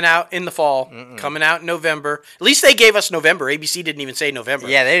 Not coming out in the fall. Coming out in November. At least they gave us November. ABC didn't even say November.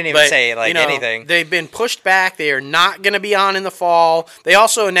 Yeah, they didn't even say anything. They've been pushed back. They are not going to be on in the fall. They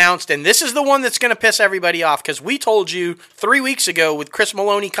also announced, and this is the one that's going to piss everybody off, because we told you 3 weeks ago with Chris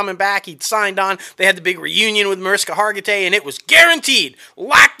Maloney coming back, he'd signed on. They had the big reunion with Mariska Hargitay, and it was guaranteed.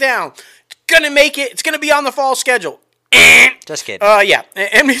 Locked down. It's going to make it. It's going to be on the fall schedule. Just kidding. Yeah.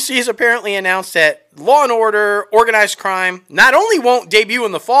 NBC has apparently announced that Law and Order, Organized Crime, not only won't debut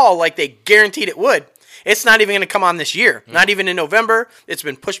in the fall like they guaranteed it would, it's not even going to come on this year. Not even in November. It's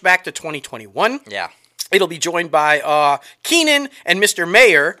been pushed back to 2021. Yeah. It'll be joined by Kenan and Mr.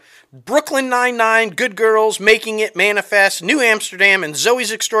 Mayor, Brooklyn Nine-Nine, Good Girls, Making It, Manifest, New Amsterdam, and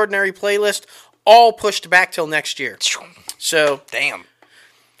Zoe's Extraordinary Playlist, all pushed back till next year. So, damn.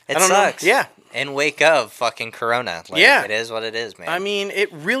 It I don't sucks. know. Yeah. In wake of fucking Corona. Like, yeah. It is what it is, man. I mean,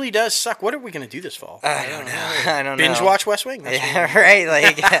 it really does suck. What are we going to do this fall? I don't know. I don't know. Binge watch West Wing. Yeah, right.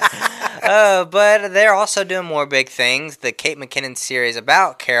 Like, but they're also doing more big things. The Kate McKinnon series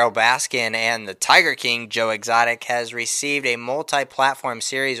about Carole Baskin and the Tiger King, Joe Exotic, has received a multi-platform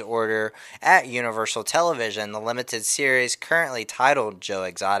series order at Universal Television. The limited series, currently titled Joe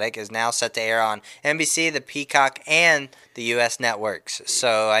Exotic, is now set to air on NBC, the Peacock, and the U.S. networks.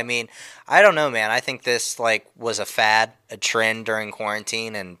 So, I mean, I don't know, man. I think this was a fad, a trend during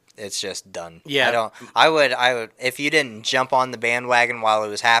quarantine, and it's just done. Yeah. I would if you didn't jump on the bandwagon while it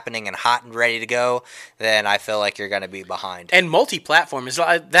was happening and hot and ready to go, then I feel like you're going to be behind. And multi-platform, is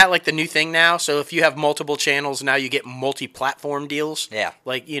that like the new thing now? So if you have multiple channels, now you get multi-platform deals? Yeah.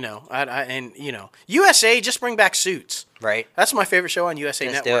 Like, USA, just bring back Suits. Right. That's my favorite show on USA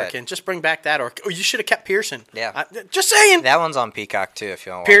Let's Network, and just bring back that. Or you should have kept Pearson. Yeah. Just saying. That one's on Peacock, too, if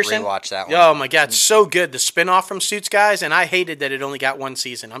you want to rewatch that one. Oh, my God. So good. The spinoff from Suits, guys, and I hated that it only got one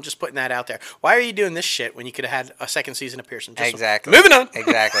season. I'm just putting that out there. Why are you doing this shit when you could have had a second season of Pearson? Exactly. Moving on.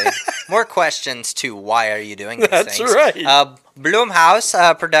 Exactly. More questions to why are you doing these things. That's right.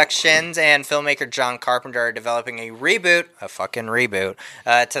 Blumhouse Productions and filmmaker John Carpenter are developing a fucking reboot,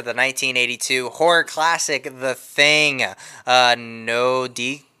 to the 1982 horror classic The Thing. No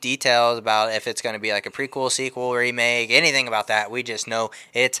details about if it's going to be like a prequel, sequel, remake, anything about that. We just know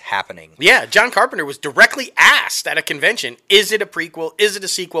it's happening. Yeah, John Carpenter was directly asked at a convention, is it a prequel? Is it a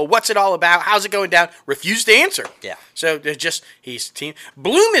sequel? What's it all about? How's it going down? Refused to answer. Yeah. So he's team.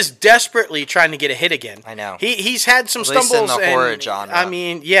 Bloom is desperately trying to get a hit again. I know. He's had some At least stumbles. in the horror genre. I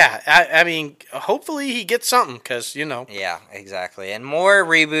mean, yeah. I mean, hopefully he gets something because, Yeah, exactly. And more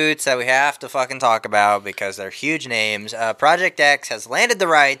reboots that we have to fucking talk about because they're huge names. Project X has landed the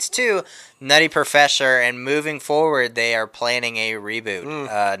rights to Nutty Professor, and moving forward, they are planning a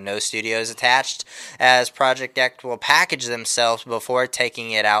reboot. No studios attached, as Project X will package themselves before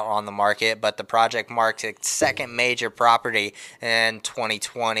taking it out on the market, but the project marks its second major property in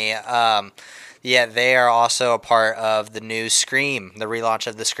 2020. Yeah, they are also a part of the new Scream, the relaunch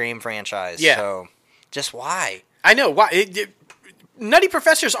of the Scream franchise. Yeah. So, just why? I know. Why? Nutty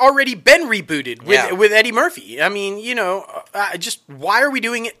Professor's already been rebooted with Eddie Murphy. I mean, just why are we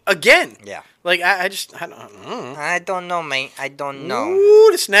doing it again? Yeah. Like, I don't know. I don't know, mate. I don't know. Ooh,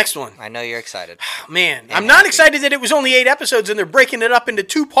 this next one. I know you're excited. Man, I'm not excited that it was only 8 episodes and they're breaking it up into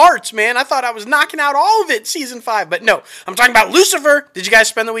 2 parts, man. I thought I was knocking out all of it season 5, but no. I'm talking about Lucifer. Did you guys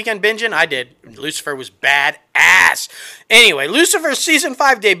spend the weekend binging? I did. Lucifer was badass. Anyway, Lucifer's season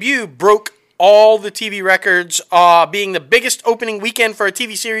 5 debut broke all the TV records, being the biggest opening weekend for a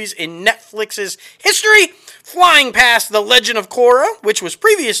TV series in Netflix's history, flying past The Legend of Korra, which was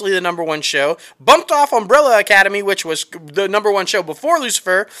previously the #1 show, bumped off Umbrella Academy, which was the #1 show before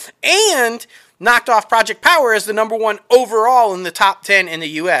Lucifer, and knocked off Project Power as the #1 overall in the top 10 in the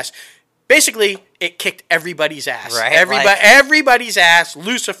U.S. Basically, it kicked everybody's ass. Right, everybody's ass.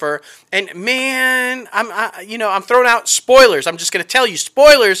 Lucifer, and man, I'm throwing out spoilers. I'm just going to tell you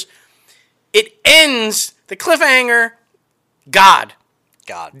spoilers. It ends the cliffhanger. God.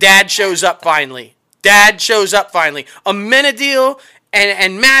 God. Dad shows up finally. Amenadiel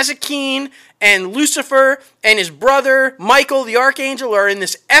and Mazikeen and Lucifer and his brother Michael the Archangel are in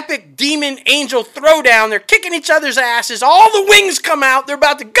this epic demon angel throwdown. They're kicking each other's asses. All the wings come out. They're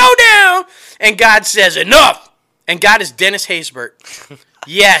about to go down. And God says, enough. And God is Dennis Haysbert.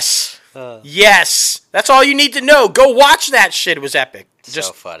 Yes. Yes. That's all you need to know. Go watch that shit. It was epic. Just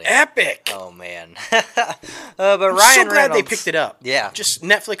so funny. Epic. Oh, man. But I'm Ryan so glad Reynolds, they picked it up. Yeah. Just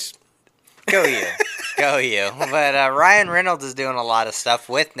Netflix. Go you. Go you. But Ryan Reynolds is doing a lot of stuff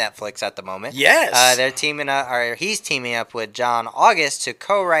with Netflix at the moment. Yes. They're teaming up, or he's teaming up with John August to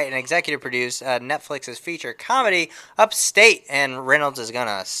co-write and executive produce Netflix's feature comedy Upstate. And Reynolds is going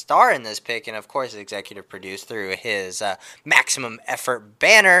to star in this pick and, of course, executive produce through his Maximum Effort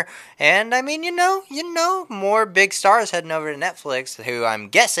banner. And, I mean, you know, more big stars heading over to Netflix, who I'm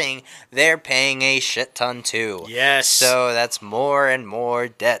guessing they're paying a shit ton to. Yes. So that's more and more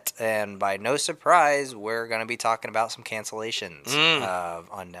debt. And by no surprise, we're going to be talking about some cancellations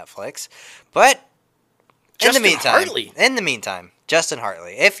on Netflix. But in the meantime, Justin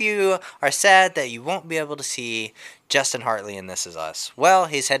Hartley. If you are sad that you won't be able to see Justin Hartley in This Is Us, well,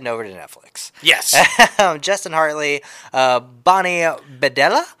 he's heading over to Netflix. Yes. Justin Hartley, Bonnie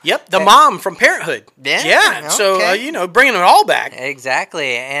Bedelia? Yep, the mom from Parenthood. Yeah. Okay. So, bringing it all back.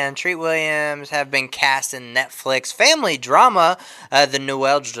 Exactly. And Treat Williams have been cast in Netflix family drama, The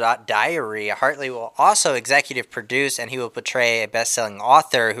Noel Diary. Hartley will also executive produce, and he will portray a best-selling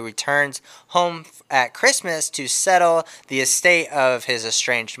author who returns home at Christmas to settle the estate of his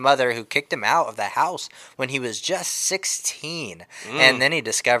estranged mother, who kicked him out of the house when he was just 16. And then he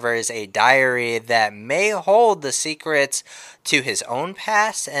discovers a diary that may hold the secrets to his own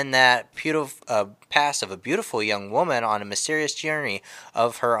past and that past of a beautiful young woman on a mysterious journey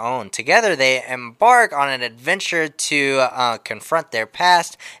of her own. Together, they embark on an adventure to confront their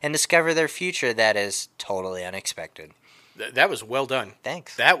past and discover their future that is totally unexpected. That was well done.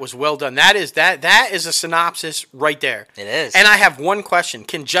 Thanks. That was well done. That is a synopsis right there. It is. And I have one question.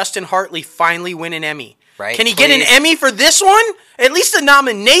 Can Justin Hartley finally win an Emmy? Right. Can he get an Emmy for this one? At least a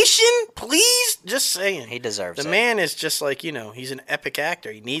nomination? Please? Just saying. He deserves it. The man is just like, he's an epic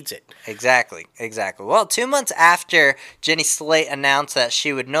actor. He needs it. Exactly. Well, 2 months after Jenny Slate announced that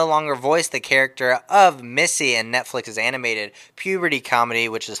she would no longer voice the character of Missy in Netflix's animated puberty comedy,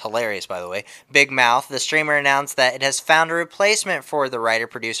 which is hilarious, by the way, Big Mouth, the streamer announced that it has found a replacement for the writer,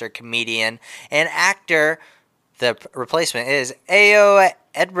 producer, comedian, and actor. The replacement is Ayo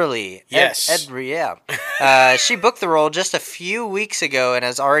Edgerly. Yes. She booked the role just a few weeks ago and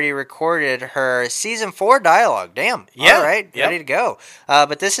has already recorded her season 4 dialogue. Damn. Yeah. All right. Yep. Ready to go.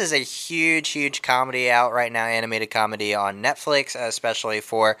 But this is a huge comedy out right now, animated comedy on Netflix, especially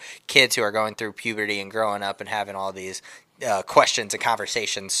for kids who are going through puberty and growing up and having all these questions and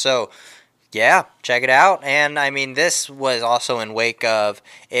conversations. So, yeah, check it out. And, I mean, this was also in wake of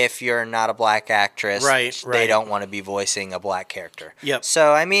if you're not a black actress, they don't want to be voicing a black character. Yep.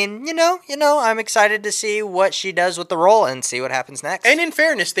 So, I mean, I'm excited to see what she does with the role and see what happens next. And in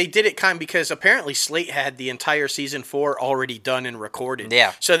fairness, they did it because apparently Slate had the entire season 4 already done and recorded.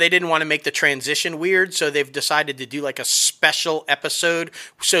 Yeah. So they didn't want to make the transition weird, so they've decided to do like a special episode.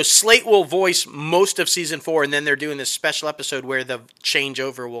 So Slate will voice most of season 4, and then they're doing this special episode where the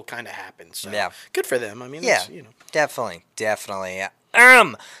changeover will kind of happen. So yeah. Good for them. I mean, yeah, definitely.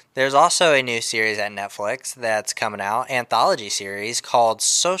 There's also a new series at Netflix that's coming out, anthology series called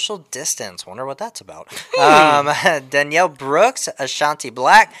Social Distance. Wonder what that's about. Danielle Brooks, Ashanti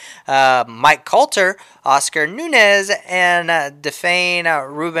Black, Mike Coulter, Oscar Nunez, and Defane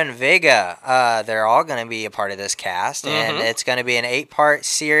Ruben Vega. They're all going to be a part of this cast, and it's going to be an 8-part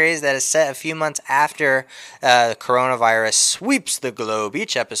series that is set a few months after coronavirus sweeps the globe.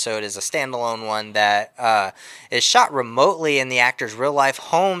 Each episode is a standalone one that is shot remotely in the actors' real-life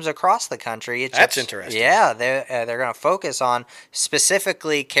homes across the country. That's interesting. Yeah, they're going to focus on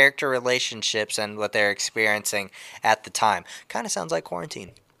specifically character relationships and what they're experiencing at the time. Kind of sounds like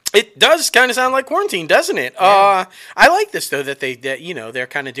quarantine. It does kind of sound like quarantine, doesn't it? Yeah. I like this though that they're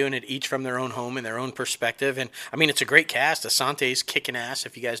kind of doing it each from their own home and their own perspective, and I mean it's a great cast. Asante's kicking ass.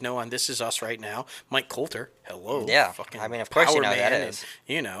 If you guys know on This Is Us right now, Mike Coulter, hello, yeah. I mean, of course you know that is.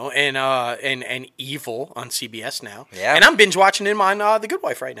 And Evil on CBS now. Yeah. And I'm binge watching him on The Good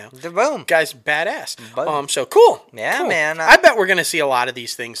Wife right now. Boom, guy's badass. Boom. So cool. Yeah, cool. man. I bet we're gonna see a lot of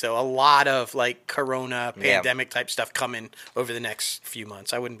these things though. A lot of like Corona pandemic type stuff coming over the next few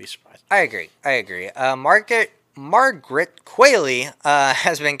months. I wouldn't be surprised. I agree. Margaret Qualley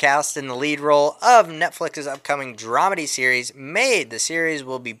has been cast in the lead role of Netflix's upcoming dramedy series, Maid. The series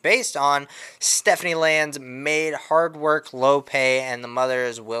will be based on Stephanie Land's Maid, Hard Work, Low Pay, and The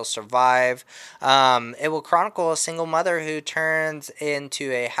Mothers Will Survive. It will chronicle a single mother who turns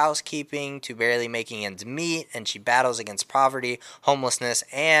into a housekeeping to barely making ends meet, and she battles against poverty, homelessness,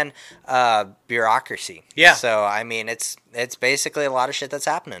 and bureaucracy. Yeah. So, I mean, it's basically a lot of shit that's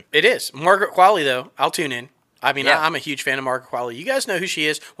happening. It is. Margaret Qualley, though, I'll tune in. I mean, Yeah. I'm a huge fan of Margaret Qualley. You guys know who she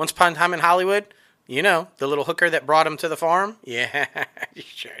is. Once Upon a Time in Hollywood, you know, the little hooker that brought him to the farm. Yeah,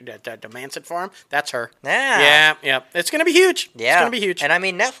 the Manson farm. That's her. Yeah. It's going to be huge. Yeah. It's going to be huge. And I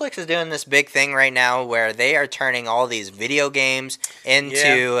mean, Netflix is doing this big thing right now where they are turning all these video games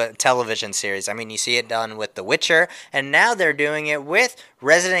into television series. I mean, you see it done with The Witcher, and now they're doing it with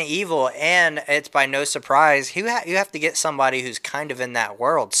Resident Evil, and it's by no surprise. You have to get somebody who's kind of in that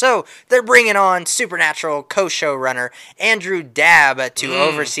world. So they're bringing on Supernatural co-showrunner Andrew Dabb to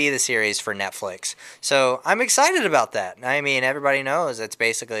oversee the series for Netflix. So I'm excited about that. I mean, everybody knows it's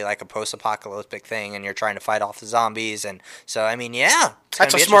basically like a post-apocalyptic thing, and you're trying to fight off the zombies. And so, I mean, yeah.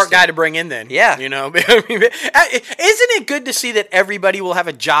 That's a smart guy to bring in then. Yeah. You know, I mean, isn't it good to see that everybody will have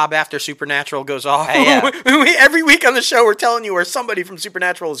a job after Supernatural goes off? Yeah. Every week on the show, we're telling you where somebody from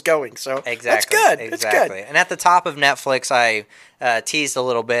Supernatural is going. So Exactly. that's good. Exactly. It's good. And at the top of Netflix, I teased a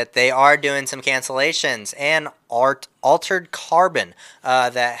little bit, they are doing some cancellations, and Altered Carbon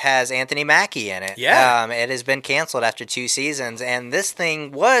that has Anthony Mackie in it. Yeah. It has been canceled after 2 seasons, and this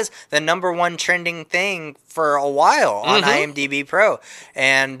thing was the #1 trending thing for a while on IMDb Pro.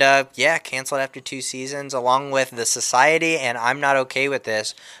 And canceled after 2 seasons, along with The Society and I'm Not Okay With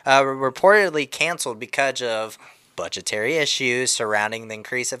This. Reportedly canceled because of budgetary issues surrounding the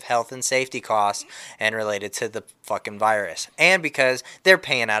increase of health and safety costs and related to the fucking virus, and because they're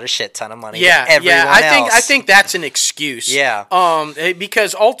paying out a shit ton of money to everyone else. I think that's an excuse. Yeah.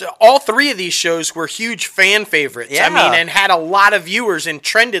 Because all 3 of these shows were huge fan favorites. Yeah. I mean, and had a lot of viewers and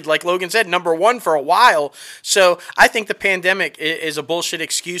trended, like Logan said, #1 for a while. So I think the pandemic is a bullshit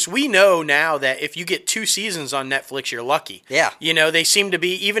excuse. We know now that if you get 2 seasons on Netflix, you're lucky. Yeah. You know, they seem to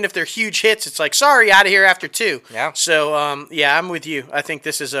be, even if they're huge hits, it's like, sorry, out of here after 2. Yeah. So, I'm with you. I think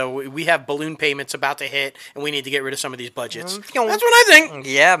this is we have balloon payments about to hit, and we need to get rid of some of these budgets. That's what I think.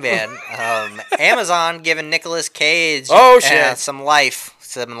 Yeah, man. Amazon giving Nicolas Cage some life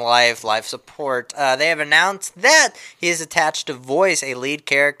support. They have announced that he is attached to voice a lead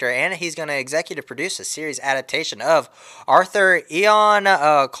character, and he's going to executive produce a series adaptation of Arthur Ian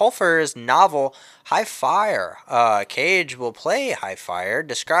Colfer's novel High Fire. Cage will play High Fire,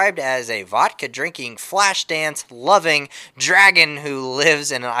 described as a vodka-drinking, flash-dance-loving dragon who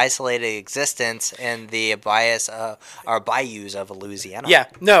lives in an isolated existence in the bayous of Louisiana. Yeah,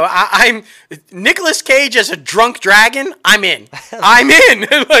 no, I'm Nicolas Cage as a drunk dragon. I'm in.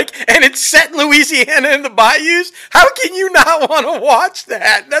 And it's set in Louisiana in the bayous. How can you not want to watch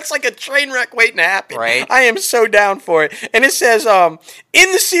that? That's like a train wreck waiting to happen. Right. I am so down for it. And it says,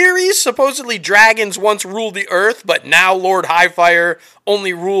 in the series, supposedly dragons once ruled the earth, but now Lord Highfire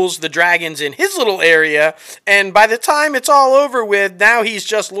only rules the dragons in his little area. And by the time it's all over with, now he's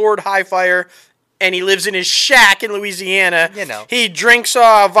just Lord Highfire, and he lives in his shack in Louisiana. You know. He drinks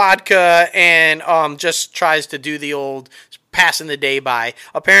vodka and just tries to do the old passing the day by.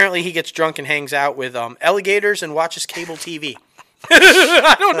 Apparently, he gets drunk and hangs out with alligators and watches cable TV.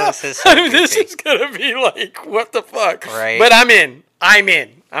 I don't know. This is going to be like, what the fuck? Right. But I'm in.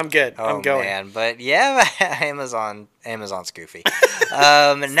 I'm good. Oh, I'm going. Man. But yeah, Amazon's goofy.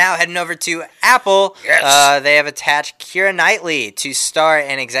 Now heading over to Apple. Yes. They have attached Keira Knightley to star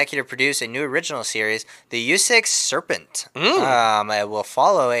and executive produce a new original series, The U6 Serpent. It will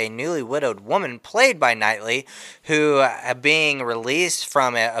follow a newly widowed woman played by Knightley who, being released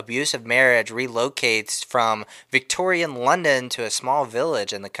from an abusive marriage, relocates from Victorian London to a small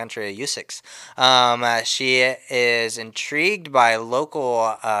village in the country of Essex. She is intrigued by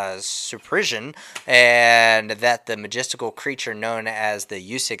local superstition and that the majestical creature known as the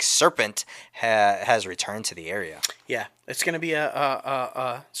U6 Serpent has returned to the area. Yeah, it's going to be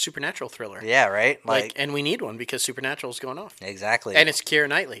a supernatural thriller. Yeah, right? And we need one because Supernatural's going off. Exactly. And it's Keira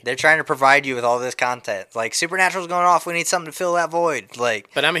Knightley. They're trying to provide you with all this content. Like, Supernatural's going off, we need something to fill that void.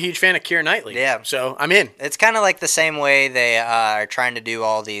 But I'm a huge fan of Keira Knightley. Yeah. So I'm in. It's kind of like the same way they are trying to do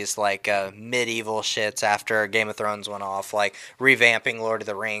all these, medieval shits after Game of Thrones went off, like revamping Lord of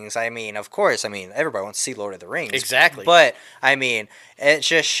the Rings. Of course, everybody wants to see Lord of the Rings. Exactly. But, it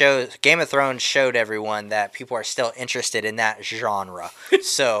just shows, Game of Thrones showed everyone that people are still interested in that genre.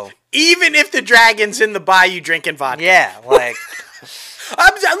 So even if the dragon's in the bayou drinking vodka. Yeah,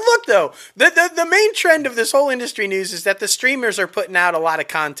 Look, though, the main trend of this whole industry news is that the streamers are putting out a lot of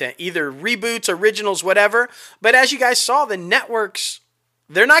content, either reboots, originals, whatever. But as you guys saw, the networks,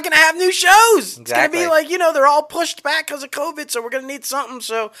 they're not going to have new shows. Exactly. It's going to be like, they're all pushed back because of COVID, so we're going to need something.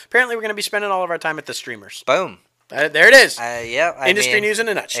 So apparently we're going to be spending all of our time at the streamers. Boom. There it is. Industry news in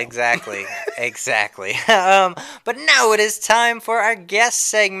a nutshell. Exactly. But now it is time for our guest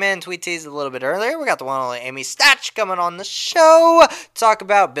segment. We teased a little bit earlier. We got the one and only Amy Stach coming on the show to talk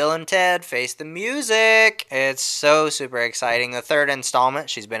about Bill and Ted Face the Music. It's so super exciting. The third installment.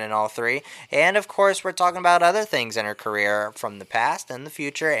 She's been in all three. And, of course, we're talking about other things in her career from the past and the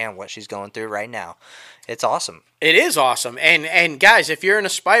future and what she's going through right now. It's awesome. It is awesome. And guys, if you're an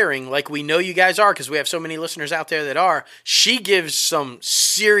aspiring, like we know you guys are because we have so many listeners out there that are, she gives some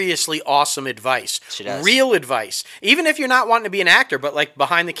seriously awesome advice. She does. Real advice. Even if you're not wanting to be an actor, but like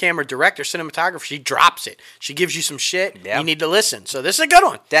behind the camera director, cinematographer, she drops it. She gives you some shit. Yep. You need to listen. So this is a good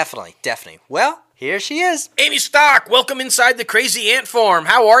one. Definitely. Well, here she is. Amy Stach, welcome inside the Crazy Ant Farm.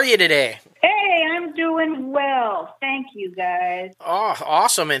 How are you today? Hey, I'm doing well. Thank you, guys. Oh,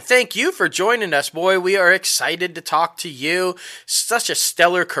 awesome. And thank you for joining us, boy. We are excited to talk to you. Such a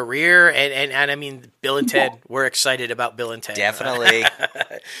stellar career. And I mean, Bill and Ted, we're excited about Bill and Ted. Definitely.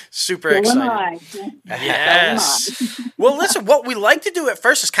 Super excited. Yes. Well, listen, what we like to do at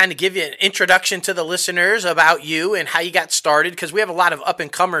first is kind of give you an introduction to the listeners about you and how you got started, because we have a lot of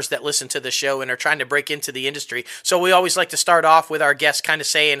up-and-comers that listen to the show and are trying to break into the industry. So we always like to start off with our guests kind of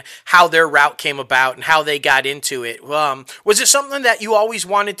saying how their route came about and how they got into it. Was it something that you always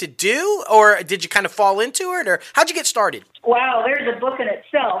wanted to do, or did you kind of fall into it, or how'd you get started? Wow, there's a book in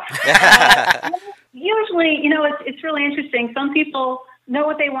itself. Usually, it's really interesting. Some people know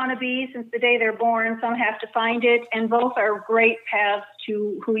what they want to be since the day they're born. Some have to find it, and both are great paths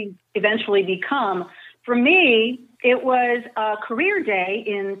to who we eventually become. For me, it was a career day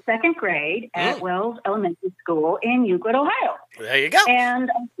in second grade at Wells Elementary School in Euclid, Ohio. There you go. And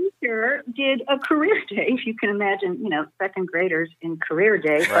a teacher did a career day, if you can imagine, second graders in career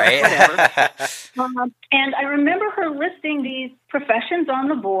day. Right. Whatever. And I remember her listing these professions on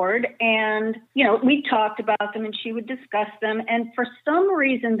the board, and, we talked about them and she would discuss them. And for some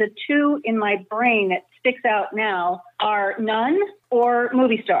reason, the two in my brain that sticks out now are nun or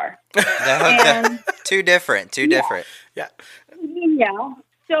movie star. And Too different. Yeah. Yeah.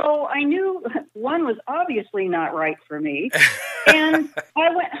 So I knew one was obviously not right for me. And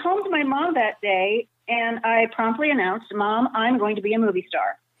I went home to my mom that day and I promptly announced, Mom, I'm going to be a movie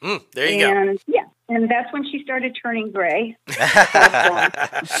star. There you go. Yeah. And that's when she started turning gray.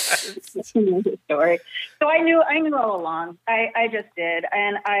 Story. So I knew all along. I just did.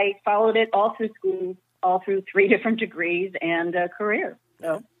 And I followed it all through school, all through 3 different degrees and a career.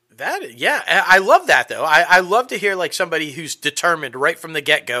 So. I love that, though. I love to hear like somebody who's determined right from the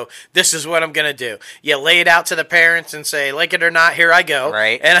get-go, this is what I'm going to do. You lay it out to the parents and say, like it or not, here I go.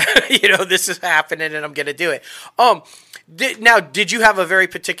 Right. And, this is happening and I'm going to do it. Did you have a very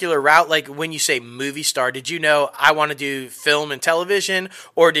particular route? Like when you say movie star, did you know I want to do film and television?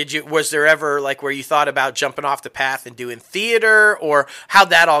 Or was there ever like where you thought about jumping off the path and doing theater? Or how'd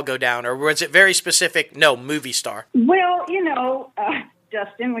that all go down? Or was it very specific? No, movie star. Well,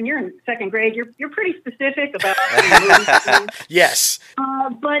 Justin, when you're in second grade, you're pretty specific about Yes.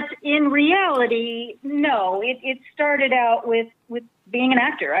 But in reality, no. It started out with being an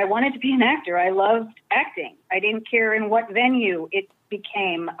actor. I wanted to be an actor. I loved acting. I didn't care in what venue it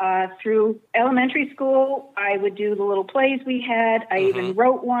became. Through elementary school, I would do the little plays we had. I even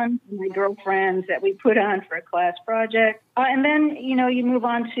wrote one for my girlfriends that we put on for a class project. And then, you move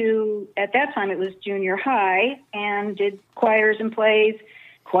on to, at that time, it was junior high, and did choirs and plays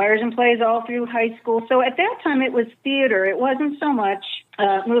all through high school. So at that time, it was theater. It wasn't so much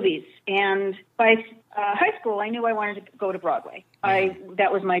movies. And by high school, I knew I wanted to go to Broadway.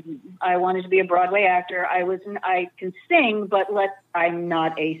 That was my dream. I wanted to be a Broadway actor. I can sing, but I'm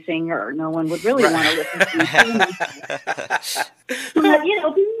not a singer. No one would really want to listen to me. But,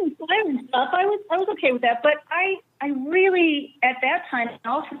 being in choir and stuff, I was okay with that. But I really, at that time, and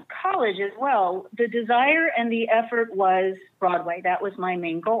all through college as well, the desire and the effort was Broadway. That was my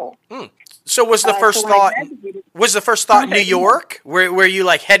main goal. So was the first thought New York? Were you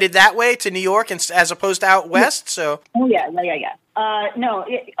like headed that way to New York as opposed to out west? So. Oh yeah. No,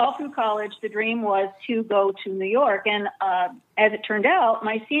 all through college, the dream was to go to New York. And as it turned out,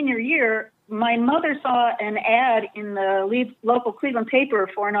 my senior year, my mother saw an ad in the local Cleveland paper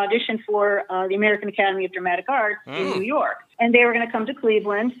for an audition for the American Academy of Dramatic Arts in New York. And they were going to come to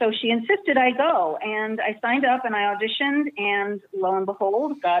Cleveland, so she insisted I go. And I signed up and I auditioned, and lo and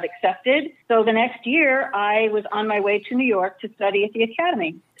behold, got accepted. So the next year, I was on my way to New York to study at the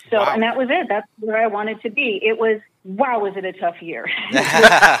Academy. So, wow. And that was it. That's where I wanted to be. It was, wow, was it a tough year.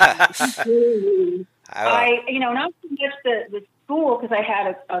 Not so much the school, because I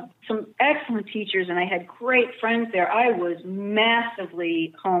had some excellent teachers and I had great friends there. I was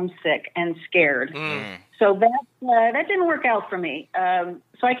massively homesick and scared. So that didn't work out for me.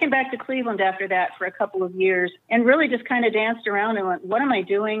 So I came back to Cleveland after that for a couple of years and really just kind of danced around and went, what am I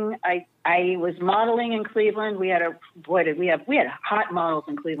doing? I was modeling in Cleveland. We had hot models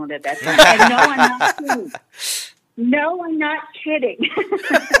in Cleveland at that time. And no, I'm not kidding. No, I'm not kidding.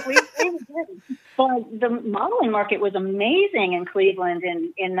 we did. But the modeling market was amazing in Cleveland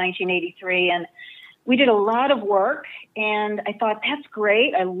in 1983, and we did a lot of work, and I thought, that's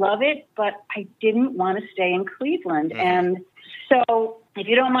great, I love it, but I didn't want to stay in Cleveland. And so, if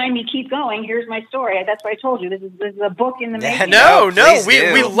you don't mind me keep going, here's my story. That's what I told you. This is a book in the making. No,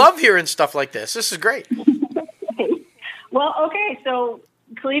 we love hearing stuff like this. This is great. Well, okay, so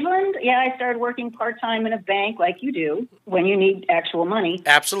Cleveland, I started working part-time in a bank like you do when you need actual money.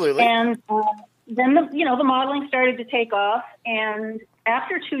 Absolutely. And then the modeling started to take off, and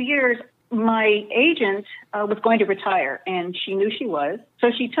after 2 years, my agent was going to retire, and she knew she was.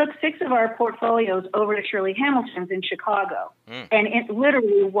 So she took 6 of our portfolios over to Shirley Hamilton's in Chicago, and it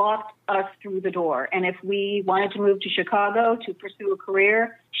literally walked us through the door. And if we wanted to move to Chicago to pursue a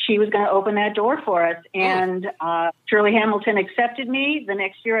career, she was going to open that door for us. And Shirley Hamilton accepted me. The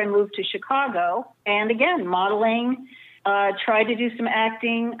next year I moved to Chicago, and again, modeling, tried to do some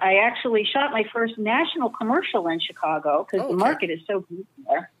acting. I actually shot my first national commercial in Chicago because the market is so good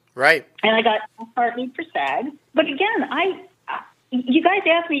there. Right. And I got a part lead for SAG. But again, you guys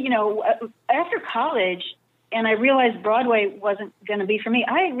asked me, after college, and I realized Broadway wasn't going to be for me,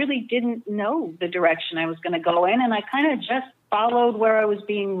 I really didn't know the direction I was going to go in, and I kind of just followed where I was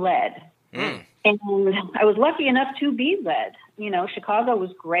being led. And I was lucky enough to be led. Chicago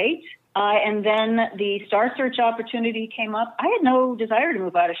was great. And then the Star Search opportunity came up. I had no desire to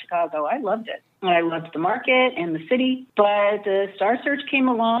move out of Chicago. I loved it. I loved the market and the city. But the Star Search came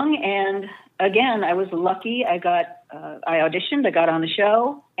along, and again, I was lucky. I auditioned, I got on the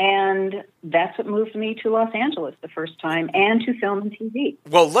show, and that's what moved me to Los Angeles the first time, and to film and TV.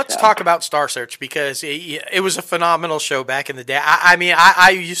 Well, let's talk about Star Search, because it was a phenomenal show back in the day. I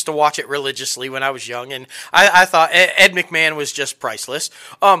used to watch it religiously when I was young, and I thought Ed McMahon was just priceless.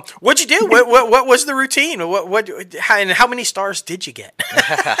 What'd you do? What was the routine? And how many stars did you get?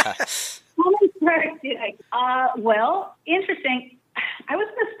 How many stars did I? Well, interesting. I was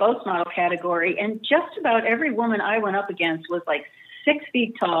in the spokesmodel category, and just about every woman I went up against was like 6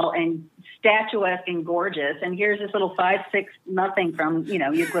 feet tall and statuesque and gorgeous. And here's this little 5'6" nothing from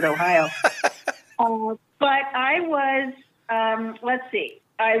Euclid, Ohio. But I was, let's see,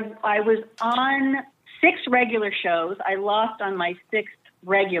 I was on 6 regular shows. I lost on my 6th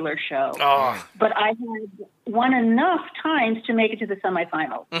regular show, but I had won enough times to make it to the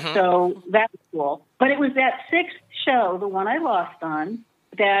semifinals. So that was cool. But it was that 6th show, the one I lost on,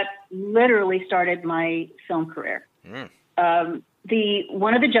 that literally started my film career.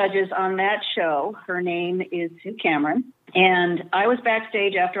 One of the judges on that show, her name is Sue Cameron, and I was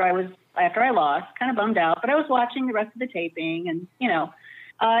backstage after I lost, kind of bummed out, but I was watching the rest of the taping, and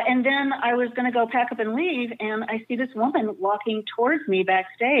and then I was going to go pack up and leave, and I see this woman walking towards me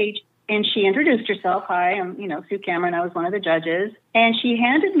backstage, and she introduced herself. Hi, I'm, Sue Cameron. I was one of the judges. And she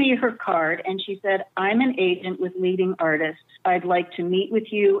handed me her card, and she said, I'm an agent with leading artists. I'd like to meet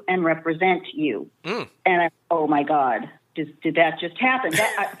with you and represent you. And oh, my God, did that just happen?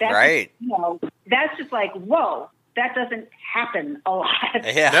 That's right. That's just like, whoa, that doesn't happen a lot.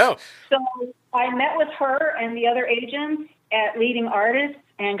 Yeah. No. So I met with her and the other agents at Leading Artists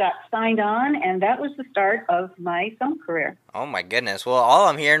and got signed on, and that was the start of my film career. Oh my goodness. Well, all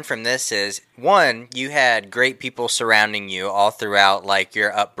I'm hearing from this is, 1, you had great people surrounding you all throughout like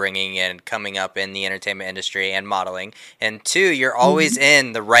your upbringing and coming up in the entertainment industry and modeling, and 2, you're always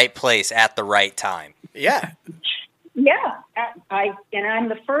in the right place at the right time. Yeah. Yeah. I'm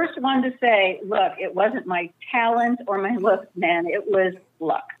the first one to say, look, it wasn't my talent or my looks, man, it was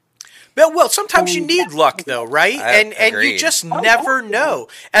luck. Well, sometimes you need luck, though, right? And you just never know.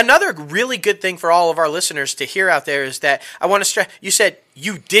 Another really good thing for all of our listeners to hear out there is that I want to stress, you said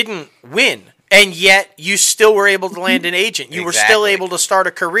you didn't win And yet you still were able to land an agent. You were still able to start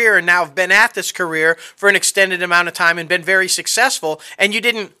a career, and now have been at this career for an extended amount of time and been very successful, and you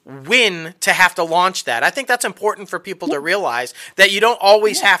didn't win to have to launch that. I think that's important for people to realize, that you don't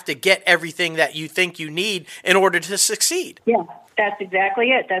always have to get everything that you think you need in order to succeed. Yeah, that's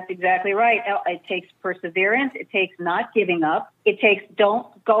exactly it. That's exactly right. It takes perseverance. It takes not giving up. It takes don't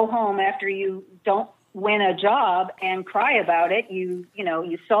go home after you don't win a job and cry about it. You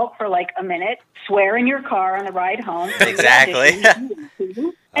sulk for like a minute, swear in your car on the ride home. Exactly.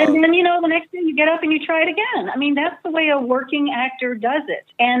 And then, the next day you get up and you try it again. I mean, that's the way a working actor does it.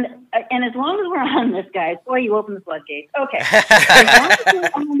 And as long as we're on this, guys, boy, you open the floodgates. Okay.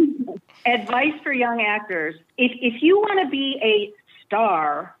 Advice for young actors. If you want to be a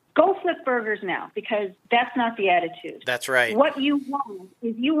star, go flip burgers now, because that's not the attitude. That's right. What you want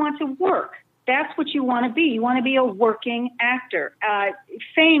is you want to work. That's what you want to be. You want to be a working actor.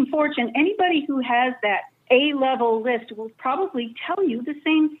 Fame, fortune, anybody who has that A-level list will probably tell you the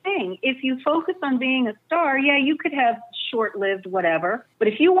same thing. If you focus on being a star, yeah, you could have short-lived whatever. But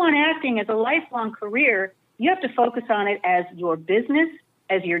if you want acting as a lifelong career, you have to focus on it as your business,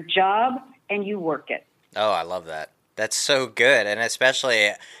 as your job, and you work it. Oh, I love that. That's so good. And especially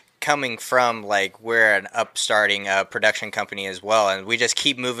coming from, like, we're an upstarting production company as well, and we just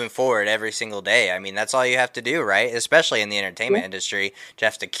keep moving forward every single day. I mean, that's all you have to do, right? Especially in the entertainment industry. You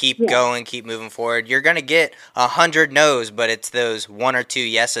have to keep going, keep moving forward. You're going to get 100 no's, but it's those 1 or 2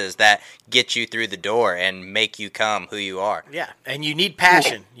 yeses that get you through the door and make you come who you are. Yeah, and you need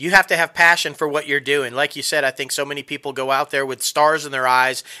passion. You have to have passion for what you're doing. Like you said, I think so many people go out there with stars in their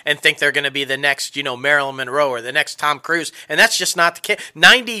eyes and think they're going to be the next, Marilyn Monroe or the next Tom Cruise, and that's just not the case.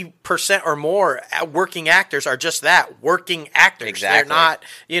 90% or more working actors are just that, working actors. Exactly.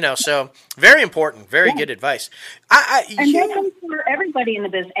 They're not, so very important, very good advice. And that comes for everybody in the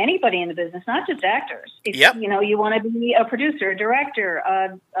business, anybody in the business, not just actors. If, you want to be a producer, director,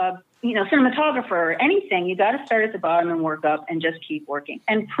 cinematographer, anything, you got to start at the bottom and work up and just keep working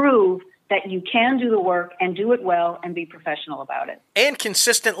and prove that you can do the work and do it well and be professional about it. And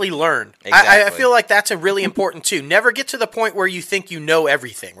consistently learn. Exactly. I feel like that's a really important too. Never get to the point where you think you know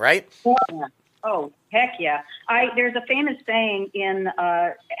everything, right? Yeah. Oh, heck yeah. There's a famous saying in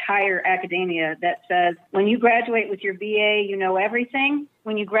higher academia that says, when you graduate with your BA, you know everything.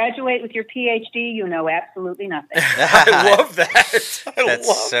 When you graduate with your PhD, you know absolutely nothing. I love that.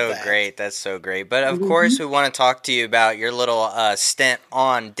 That's so great. That's so great. But of course, we want to talk to you about your little stint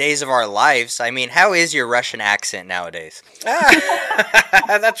on Days of Our Lives. I mean, how is your Russian accent nowadays?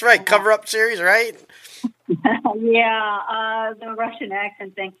 That's right. Cover-up series, right? Yeah, the Russian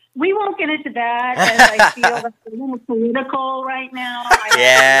accent thing. We won't get into that, as I feel that's a little political right now.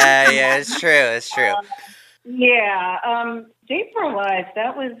 Yeah, it's true. It's true. Days of Our Lives,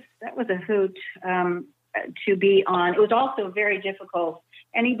 that was a hoot to be on. It was also very difficult.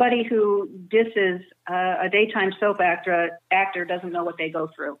 Anybody who disses a daytime soap actor doesn't know what they go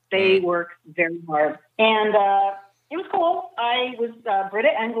through. They work very hard. And it was cool. I was Britta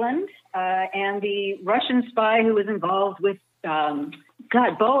Englund, and the Russian spy who was involved with,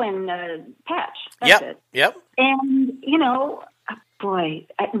 Bo and Patch. That's it. Yep. And, boy,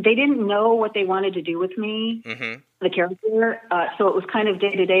 they didn't know what they wanted to do with me, the character. So it was kind of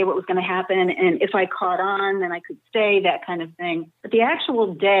day to day what was going to happen. And if I caught on, then I could stay, that kind of thing. But the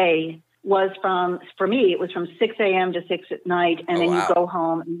actual day was for me, it was from 6 a.m. to 6 at night. And then you go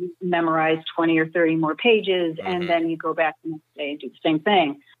home and you memorize 20 or 30 more pages. And then you go back the next day and do the same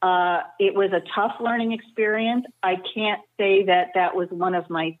thing. It was a tough learning experience. I can't say that was one of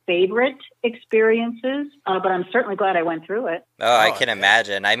my favorite experiences, but I'm certainly glad I went through it. Oh, I can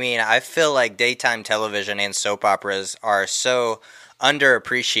imagine. I mean, I feel like daytime television and soap operas are so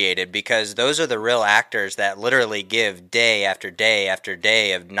underappreciated because those are the real actors that literally give day after day after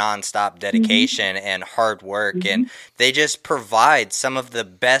day of nonstop dedication and hard work, and they just provide some of the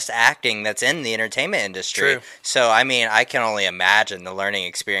best acting that's in the entertainment industry. True. So, I mean, I can only imagine the learning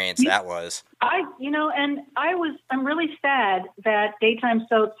experience that was. I'm really sad that daytime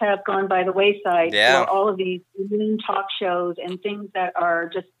soaps have gone by the wayside for all of these talk shows and things that are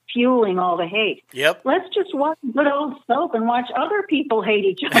just fueling all the hate. Yep. Let's just watch good old soap and watch other people hate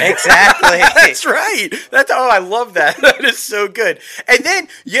each other. Exactly. That's right. I love that. That is so good. And then,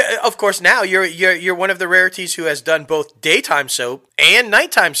 of course, now you're one of the rarities who has done both daytime soap and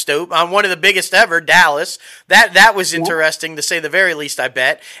nighttime soap on one of the biggest ever, Dallas. That was interesting to say the very least, I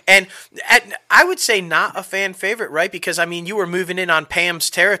bet. And I would say not a fan favorite, right? Because I mean, you were moving in on Pam's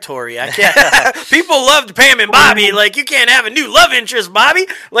territory. I can't. People loved Pam and Bobby. Like, you can't have a new love interest, Bobby.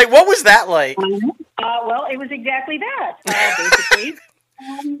 Like, what was that like? Well, it was exactly that, basically.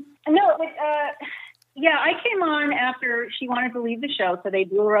 No, yeah, I came on after she wanted to leave the show, so they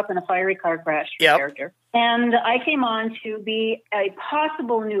blew her up in a fiery car crash, her character. And I came on to be a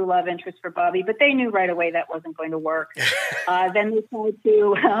possible new love interest for Bobby, but they knew right away that wasn't going to work. Then they tried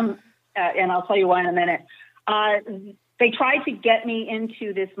to, and I'll tell you why in a minute, they tried to get me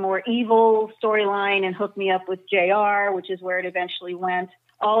into this more evil storyline and hook me up with JR, which is where it eventually went.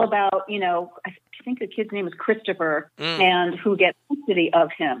 All about, I think the kid's name was Christopher, and who gets custody of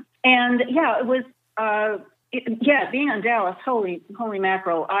him. And yeah, it was, being on Dallas, holy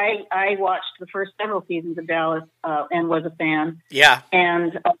mackerel. I watched the first several seasons of Dallas and was a fan. Yeah.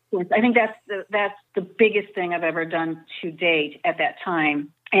 And of course, I think that's the biggest thing I've ever done to date at that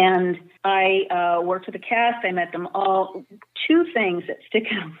time. And I worked with the cast. I met them all. Two things that stick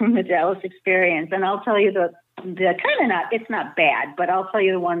out from the Dallas experience, and I'll tell you the kind of it's not bad, but I'll tell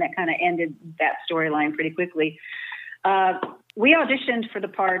you the one that kind of ended that storyline pretty quickly. We auditioned for the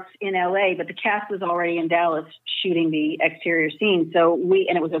parts in LA, but the cast was already in Dallas shooting the exterior scene. So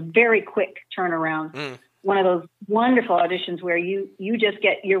and it was a very quick turnaround. One of those wonderful auditions where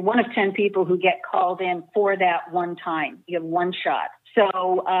you're one of 10 people who get called in for that one time. You have one shot.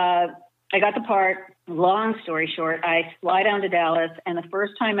 So, I got the part. Long story short, I fly down to Dallas, and the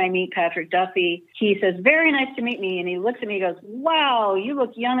first time I meet Patrick Duffy, he says, "Very nice to meet me." And he looks at me and goes, "Wow, you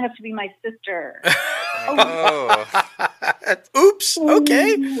look young enough to be my sister." Oops.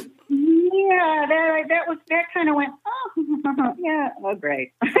 Okay. Yeah, that kind of went, oh, yeah, well,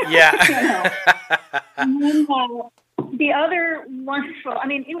 great. Yeah. The other wonderful,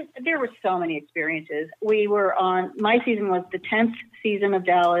 there were so many experiences. We were my season was the 10th season of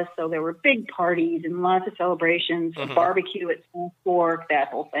Dallas, so there were big parties and lots of celebrations, barbecue at Small Fork, that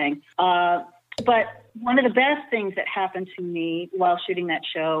whole thing. But one of the best things that happened to me while shooting that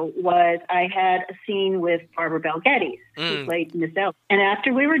show was I had a scene with Barbara Bel Geddes, who played Miss Ellis. And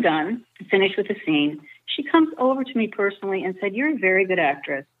after we were done, finished with the scene, she comes over to me personally and said, "You're a very good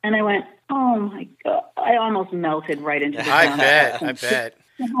actress." And I went, "Oh my God." I almost melted right into the I bet. I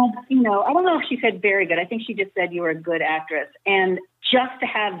don't know if she said very good. I think she just said you were a good actress. And just to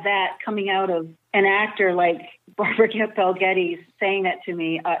have that coming out of an actor like Barbara Bel Geddes saying that to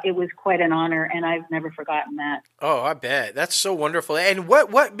me, it was quite an honor, and I've never forgotten that. Oh, I bet. That's so wonderful. And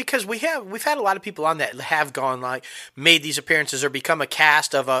what because we've had a lot of people on that have gone made these appearances or become a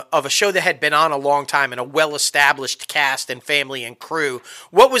cast of a show that had been on a long time and a well-established cast and family and crew.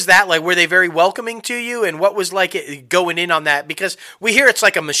 What was that like? Were they very welcoming to you? And what was like going in on that? Because we hear it's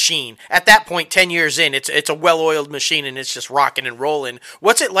like a machine. At that point, 10 years in, it's a well-oiled machine and it's just rocking and rolling.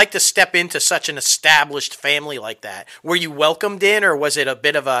 What's it like to step into such an established family like that? Were you welcomed in, or was it a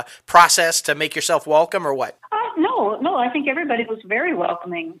bit of a process to make yourself welcome, or what? No, I think everybody was very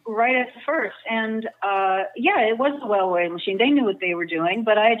welcoming right at first. And, it was a well-oiled machine. They knew what they were doing,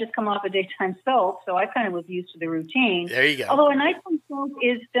 but I had just come off a daytime soap, so I kind of was used to the routine. There you go. Although a nighttime soap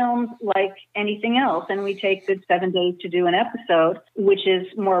is filmed like anything else, and we take good 7 days to do an episode, which is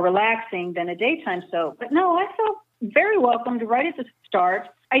more relaxing than a daytime soap. But no, I felt very welcomed right at the start.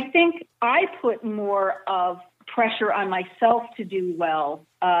 I think I put more of pressure on myself to do well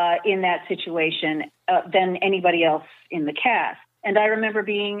in that situation than anybody else in the cast. And I remember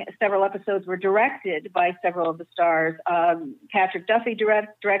several episodes were directed by several of the stars. Patrick Duffy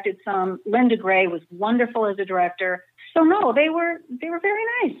directed some. Linda Gray was wonderful as a director. So no, they were very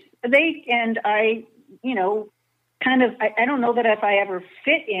nice. I don't know that if I ever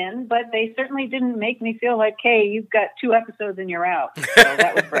fit in, but they certainly didn't make me feel like, hey, you've got 2 episodes and you're out. So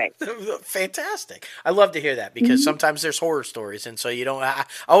that was great. Fantastic. I love to hear that because sometimes there's horror stories. And so I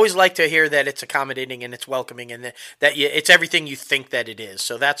always like to hear that it's accommodating and it's welcoming and that it's everything you think that it is.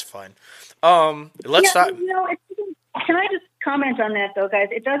 So that's fun. Let's talk. Can I just comment on that though, guys?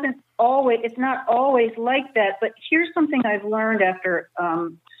 It's not always like that, but here's something I've learned after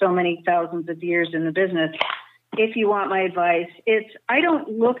so many thousands of years in the business. If you want my advice, I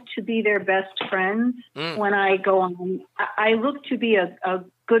don't look to be their best friends when I go on. I look to be a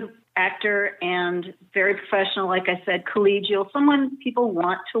good actor and very professional, like I said, collegial, someone people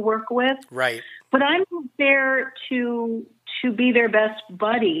want to work with. Right. But I'm not there to be their best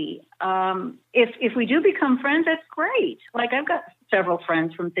buddy. If we do become friends, that's great. Like I've got several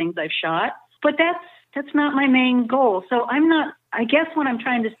friends from things I've shot, but that's not my main goal. So I guess what I'm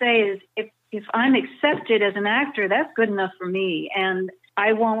trying to say is if I'm accepted as an actor, that's good enough for me. And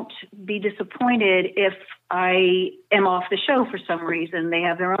I won't be disappointed if I am off the show for some reason. They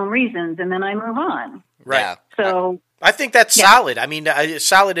have their own reasons, and then I move on. Right. Yeah. So I think that's solid. I mean,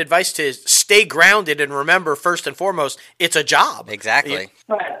 solid advice to stay grounded and remember, first and foremost, it's a job. Exactly.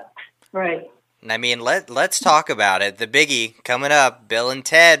 Right. I mean, let's talk about it. The biggie coming up, Bill and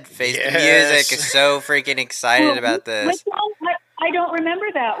Ted Face the Music. Is so freaking excited about this. I don't remember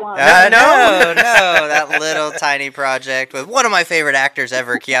that one. No, that little tiny project with one of my favorite actors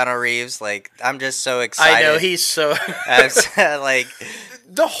ever, Keanu Reeves. Like, I'm just so excited. I know, he's so... like...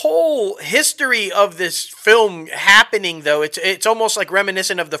 The whole history of this film happening, though, it's almost like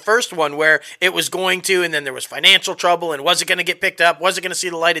reminiscent of the first one, where it was going to, and then there was financial trouble, and was it going to get picked up? Was it going to see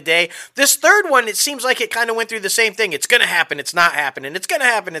the light of day? This third one, it seems like it kind of went through the same thing. It's going to happen. It's not happening. It's going to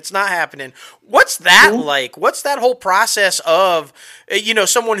happen. It's not happening. What's that like? What's that whole process of,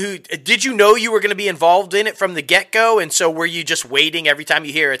 someone who, did you know you were going to be involved in it from the get-go, and so were you just waiting every time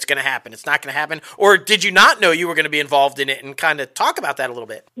you hear it's going to happen, it's not going to happen? Or did you not know you were going to be involved in it, and kind of talk about that a little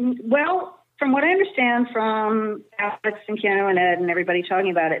bit? Well, from what I understand from Alex and Keanu and Ed and everybody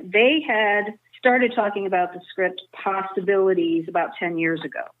talking about it, they had started talking about the script possibilities about 10 years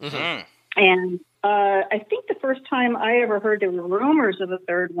ago. Mm-hmm. And I think the first time I ever heard there were rumors of a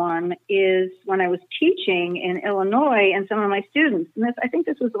third one is when I was teaching in Illinois, and some of my students, and I think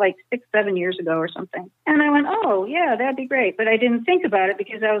this was like 6-7 years ago or something. And I went, oh, yeah, that'd be great. But I didn't think about it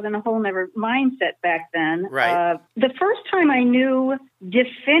because I was in a whole other mindset back then. Right. The first time I knew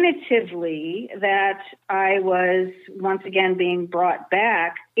definitively that I was once again being brought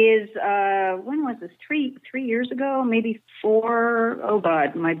back is, when was this? Three years ago, maybe 4. Oh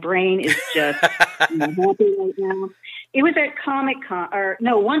God, my brain is just happy right now. It was at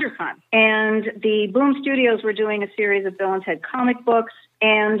WonderCon, and the Boom Studios were doing a series of Bill and Ted comic books,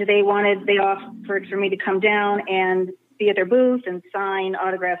 and they offered for me to come down and be at their booth and sign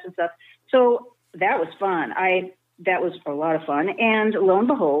autographs and stuff. So that was fun. That was a lot of fun. And lo and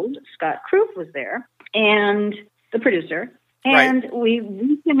behold, Scott Kroof was there, and the producer. And we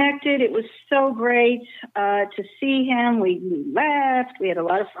reconnected. It was so great to see him. We laughed. We had a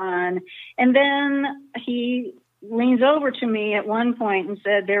lot of fun. And then he leans over to me at one point and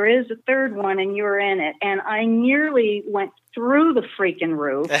said, there is a third one and you're in it. And I nearly went through the freaking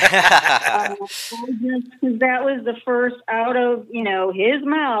roof. Because that was the first out of, his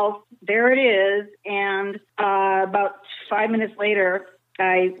mouth. There it is. And about 5 minutes later,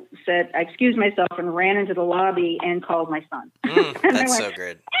 I excused myself and ran into the lobby and called my son. That's so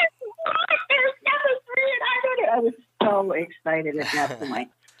good. There's number 3 and I was so excited at that point.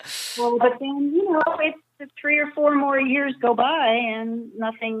 Well, but then, it's 3 or 4 more years go by and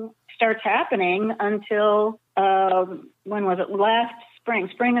nothing starts happening until, when was it? Last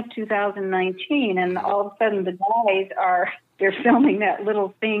spring of 2019. And all of a sudden the guys they're filming that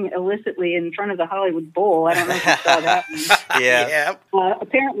little thing illicitly in front of the Hollywood Bowl. I don't know if you saw that one. Yeah.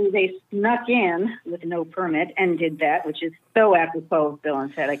 Apparently they snuck in with no permit and did that, which is so apropos of Bill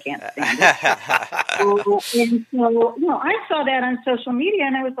and Ted. I can't stand it. And so, I saw that on social media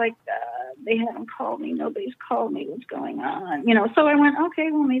and I was like, they haven't called me. Nobody's called me. What's going on? So I went,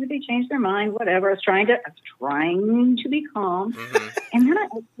 okay, well, maybe they changed their mind, whatever. I was trying to be calm. Mm-hmm. And then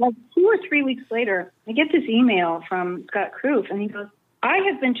like 2 or 3 weeks later, I get this email from Scott Kroof, and he goes, I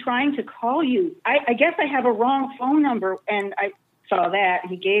have been trying to call you. I guess I have a wrong phone number. And I saw that.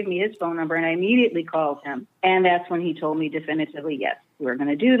 He gave me his phone number, and I immediately called him. And that's when he told me definitively, yes, we're going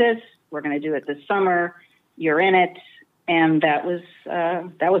to do this. We're going to do it this summer. You're in it. And that was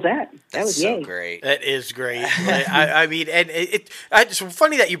that. That was so yay. Great. That is great. I mean, and it's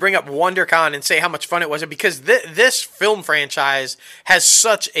funny that you bring up WonderCon and say how much fun it was, because this film franchise has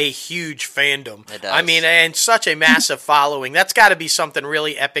such a huge fandom. It does. I mean, and such a massive following. That's got to be something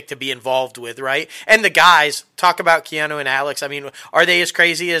really epic to be involved with, right? And the guys, talk about Keanu and Alex. I mean, are they as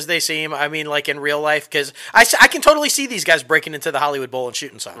crazy as they seem? I mean, like in real life? Because I can totally see these guys breaking into the Hollywood Bowl and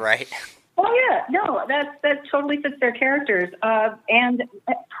shooting something. Right. Oh yeah, no, that totally fits their characters. And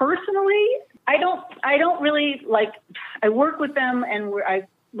personally, I don't really like. I work with them, and I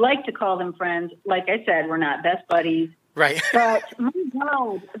like to call them friends. Like I said, we're not best buddies, right? But my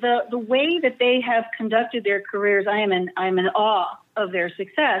God, the way that they have conducted their careers, I'm in awe of their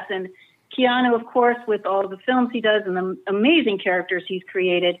success. And Keanu, of course, with all the films he does and the amazing characters he's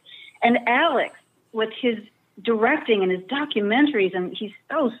created, and Alex with his directing and his documentaries, and he's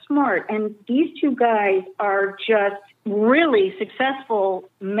so smart. And these two guys are just really successful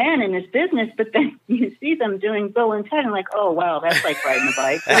men in this business, but then you see them doing Bill and Ted and like, oh wow, that's like riding a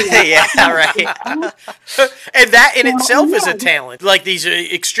bike. Yeah, right. And that in itself is a talent. Like these are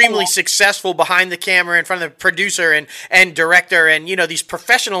extremely successful behind the camera, in front of the producer and director, and these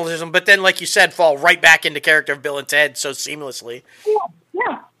professionalism, but then like you said, fall right back into character of Bill and Ted so seamlessly.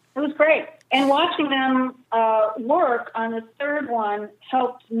 Yeah, it was great. And watching them work on the third one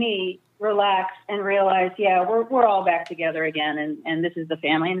helped me relax and realize, yeah, we're all back together again, and this is the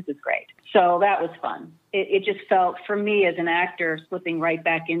family, and this is great. So that was fun. It just felt, for me as an actor, slipping right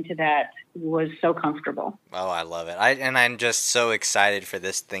back into that was so comfortable. Oh, I love it. I'm just so excited for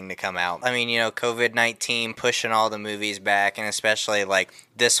this thing to come out. I mean, COVID-19 pushing all the movies back, and especially like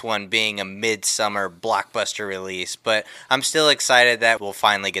this one being a midsummer blockbuster release. But I'm still excited that we'll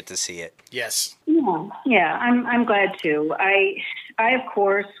finally get to see it. Yes. Yeah, I'm glad too. I of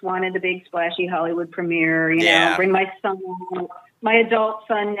course wanted the big splashy Hollywood premiere, bring my son, my adult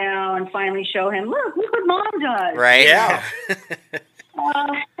son now, and finally show him, look what Mom does. Right. Yeah.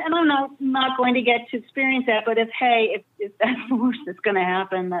 And I'm not going to get to experience that, but if that's the worst that's going to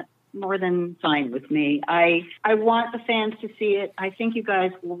happen, that's more than fine with me. I want the fans to see it. I think you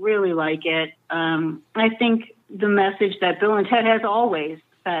guys will really like it. I think the message that Bill and Ted has always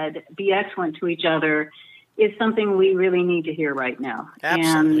said, be excellent to each other, is something we really need to hear right now.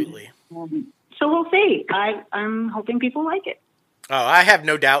 Absolutely. And, so we'll see. I'm hoping people like it. Oh, I have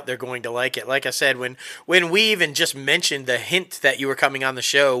no doubt they're going to like it. Like I said, when we even just mentioned the hint that you were coming on the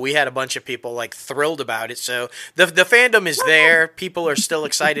show, we had a bunch of people like thrilled about it. So the fandom is there. People are still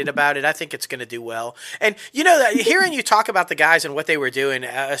excited about it. I think it's going to do well. And hearing you talk about the guys and what they were doing,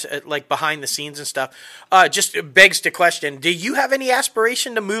 like behind the scenes and stuff, just begs the question: do you have any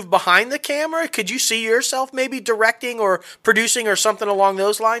aspiration to move behind the camera? Could you see yourself maybe directing or producing or something along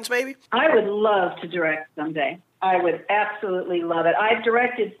those lines? Maybe. I would love to direct someday. I would absolutely love it. I've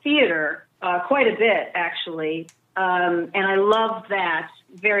directed theater quite a bit, actually, and I love that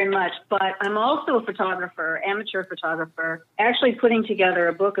very much. But I'm also a photographer, amateur photographer, actually putting together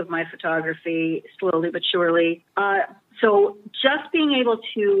a book of my photography slowly but surely. So just being able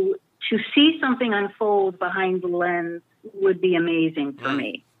to see something unfold behind the lens would be amazing for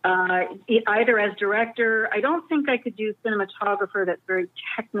me. Either as director, I don't think I could do cinematographer, that's very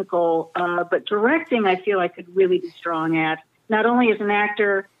technical, but directing I feel I could really be strong at, not only as an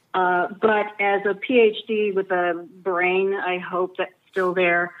actor, but as a PhD with a brain, I hope that's still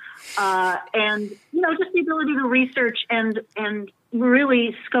there, and just the ability to research and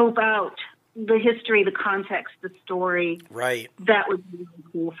really scope out the history, the context, the story. Right. That would be really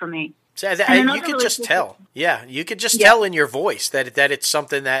cool for me. So you could just tell. Yeah, you could just tell in your voice that it's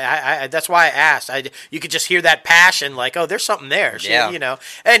something that that's why I asked. You could just hear that passion, like, oh, there's something there. So,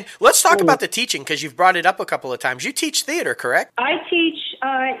 And let's talk about the teaching, because you've brought it up a couple of times. You teach theater, correct? I teach.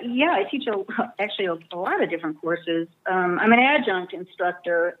 I teach actually a lot of different courses. I'm an adjunct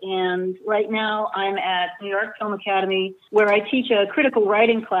instructor, and right now I'm at New York Film Academy, where I teach a critical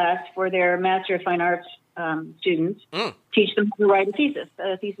writing class for their Master of Fine Arts students, teach them how to write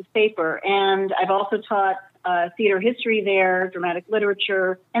a thesis paper. And I've also taught theater history there, dramatic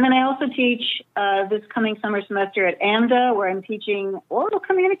literature. And then I also teach this coming summer semester at AMDA, where I'm teaching oral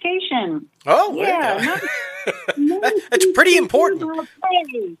communication. Oh, yeah. That's pretty important.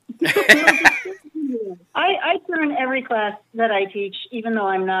 I turn every class that I teach, even though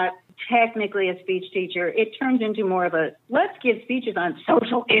I'm not technically a speech teacher, it turns into more of a let's give speeches on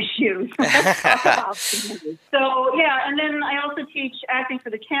social issues. So, and then I also teach acting for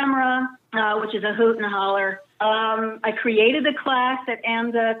the camera, which is a hoot and a holler. I created a class at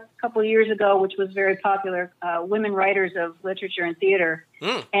AMDA a couple of years ago, which was very popular, Women Writers of Literature and Theater.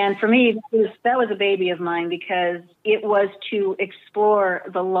 And for me, that was a baby of mine, because it was to explore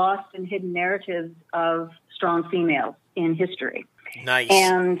the lost and hidden narratives of strong females in history. Nice.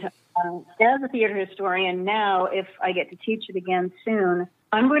 And as a theater historian now, if I get to teach it again soon,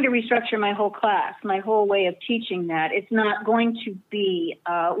 I'm going to restructure my whole class, my whole way of teaching that. It's not going to be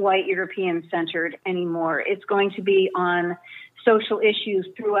white European-centered anymore. It's going to be on social issues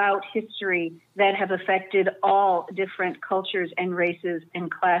throughout history that have affected all different cultures and races and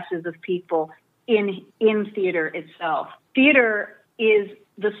classes of people in theater itself. Theater is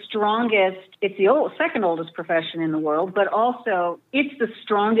the strongest, it's the second oldest profession in the world, but also it's the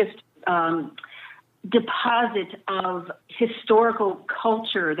strongest deposit of historical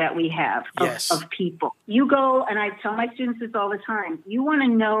culture that we have of people. You go, and I tell my students this all the time, you want to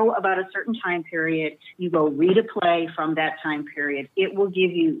know about a certain time period, you go read a play from that time period. It will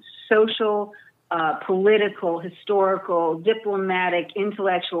give you social, political, historical, diplomatic,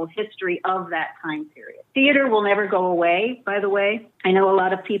 intellectual history of that time period. Theater will never go away, by the way. I know a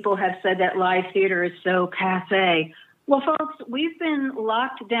lot of people have said that live theater is so passé. Well, folks, we've been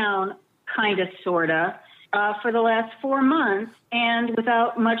locked down, kind of, sort of, for the last 4 months, and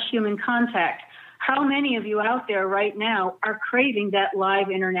without much human contact. How many of you out there right now are craving that live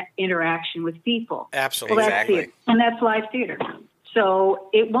internet interaction with people? Absolutely. Well, that's theater, and that's live theater. So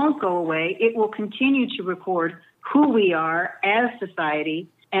it won't go away. It will continue to record who we are as society,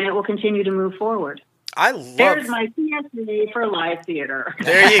 and it will continue to move forward. There's my PSA for live theater.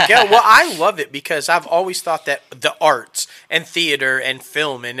 There you go. Well, I love it because I've always thought that the arts and theater and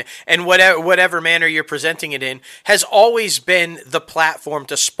film and whatever manner you're presenting it in has always been the platform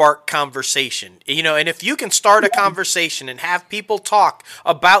to spark conversation. And if you can start a conversation and have people talk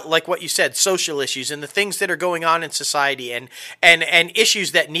about, like what you said, social issues and the things that are going on in society and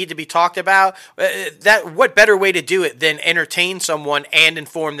issues that need to be talked about, what better way to do it than entertain someone and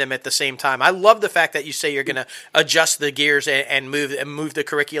inform them at the same time? I love the fact that you say you're going to adjust the gears and move the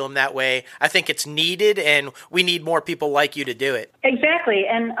curriculum that way. I think it's needed, and we need more people like you to do it. Exactly.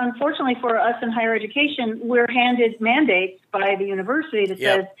 And unfortunately for us in higher education, we're handed mandates by the university that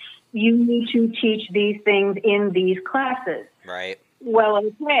says you need to teach these things in these classes. Right. Well,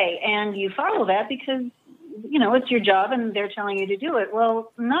 okay. And you follow that because, it's your job and they're telling you to do it.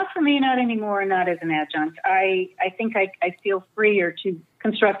 Well, not for me, not anymore, not as an adjunct. I think I feel freer to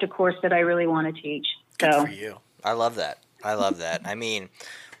construct a course that I really want to teach. Good for you. I love that. I mean,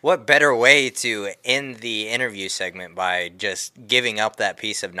 what better way to end the interview segment by just giving up that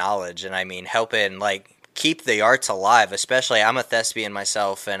piece of knowledge and, helping, keep the arts alive. Especially, I'm a thespian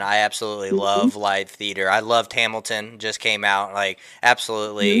myself, and I absolutely love live theater. I loved Hamilton, just came out,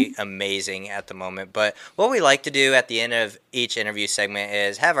 absolutely amazing at the moment. But what we like to do at the end of each interview segment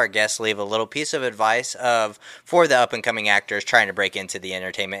is have our guests leave a little piece of advice for the up-and-coming actors trying to break into the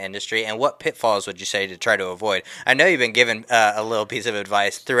entertainment industry. And what pitfalls would you say to try to avoid? I know you've been given a little piece of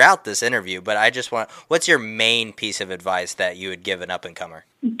advice throughout this interview, but I just what's your main piece of advice that you would give an up-and-comer?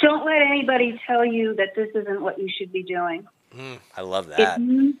 Don't let anybody tell you that this isn't what you should be doing. I love that.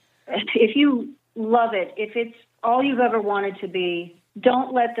 If you love it, if it's all you've ever wanted to be,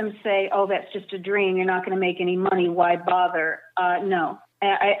 don't let them say, oh, that's just a dream. You're not going to make any money. Why bother? No.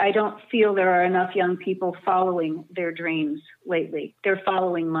 I don't feel there are enough young people following their dreams lately. They're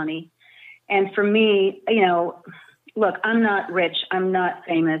following money. And for me, look, I'm not rich. I'm not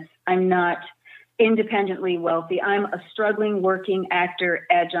famous. I'm not independently wealthy. I'm a struggling working actor,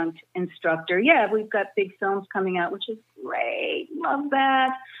 adjunct instructor. Yeah, we've got big films coming out, which is great. Love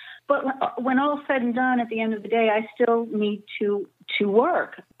that. But when all's said and done, at the end of the day, I still need to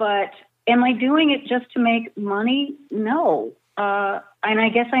work. But am I doing it just to make money? No. And I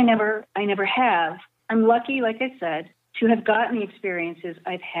guess I never have. I'm lucky, like I said, to have gotten the experiences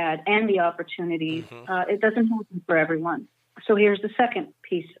I've had and the opportunities. It doesn't happen for everyone. So here's the second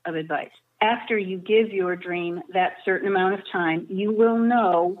piece of advice. After you give your dream that certain amount of time, you will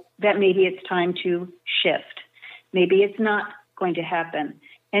know that maybe it's time to shift. Maybe it's not going to happen.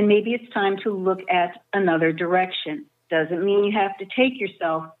 And maybe it's time to look at another direction. Doesn't mean you have to take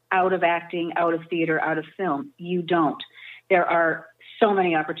yourself out of acting, out of theater, out of film. You don't. There are so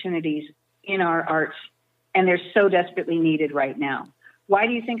many opportunities in our arts, and they're so desperately needed right now. Why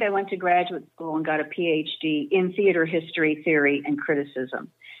do you think I went to graduate school and got a PhD in theater history, theory, and criticism?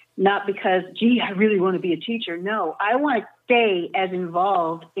 Not because, I really want to be a teacher. No, I want to stay as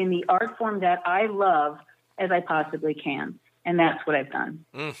involved in the art form that I love as I possibly can. And that's what I've done.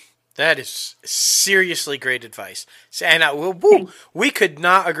 That is seriously great advice. And we could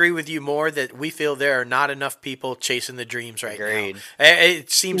not agree with you more that we feel there are not enough people chasing the dreams right now.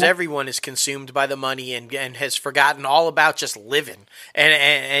 It seems everyone is consumed by the money and has forgotten all about just living.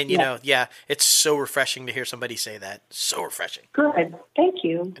 And it's so refreshing to hear somebody say that. So refreshing. Good. Thank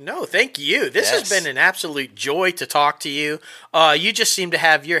you. No, thank you. This has been an absolute joy to talk to you. You just seem to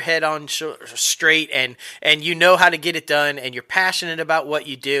have your head on straight and you know how to get it done and you're passionate about what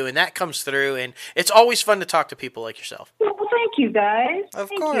you do. And that comes through, and it's always fun to talk to people like yourself. Well, thank you, guys. Of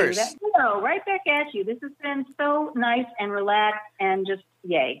course. Right back at you. This has been so nice and relaxed and just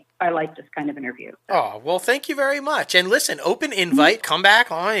yay. I like this kind of interview. Oh, well, thank you very much. And listen, open invite, come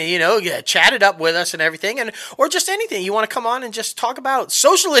back on, chat it up with us and everything, or just anything. You want to come on and just talk about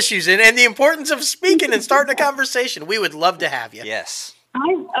social issues and the importance of speaking and starting a conversation. We would love to have you. Yes.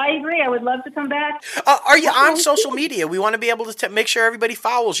 I agree. I would love to come back. Are you on social media? We want to be able to make sure everybody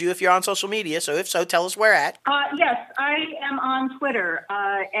follows you if you're on social media. So if so, tell us where at. Yes, I am on Twitter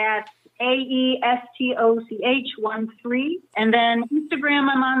at AESTOCH13. And then Instagram,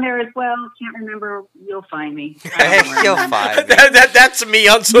 I'm on there as well. Can't remember. You'll find me. You'll find me. That's me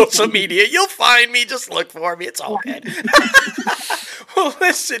on social media. You'll find me. Just look for me. It's all good. Well,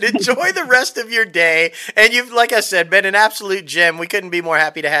 listen, enjoy the rest of your day. And you've, like I said, been an absolute gem. We couldn't be more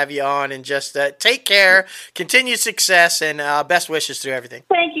happy to have you on. And just take care, continued success, and best wishes through everything.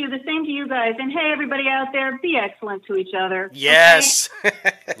 Thank you. The same to you guys. guys. And hey, everybody out there, be excellent to each other. Yes.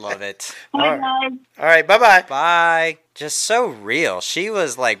 Okay? Love it. Bye, guys. All right, bye-bye. Bye. Just so real. She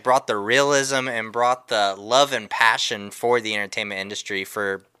was like brought the realism and brought the love and passion for the entertainment industry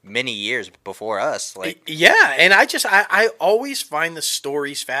for many years before us. Like, yeah, and I always find the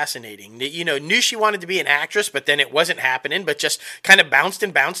stories fascinating. You know, knew she wanted to be an actress, but then it wasn't happening, but just kind of bounced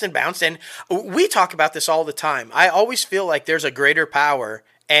and bounced and bounced. And we talk about this all the time. I always feel like there's a greater power,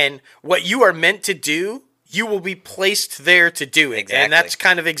 and what you are meant to do, you will be placed there to do it. Exactly. And that's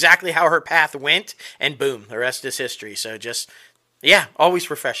kind of exactly how her path went, and boom, the rest is history. So just, yeah, always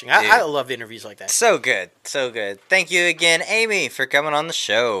refreshing. I love interviews like that. so good. So good. Thank you again, Amy, for coming on the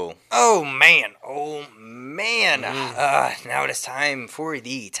show. Oh, man. Now it is time for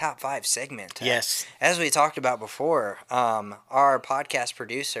the top 5 segment. Yes. As we talked about before, our podcast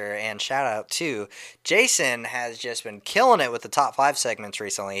producer, and shout out to Jason, has just been killing it with the top 5 segments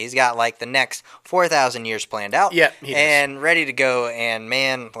recently. He's got like the next 4,000 years planned out. Yep, he does. And ready to go. And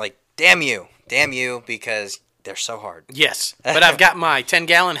man, like, damn you, because they're so hard. Yes, but I've got my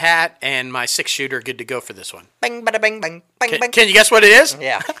 10-gallon hat and my 6-shooter good to go for this one. Bang, bada, bang, bang, bang, bang. Can you guess what it is?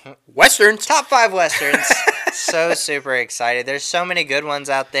 Yeah. Westerns. Top 5 Westerns. So super excited. There's so many good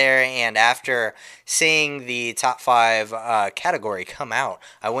ones out there, and after seeing the top 5 category come out,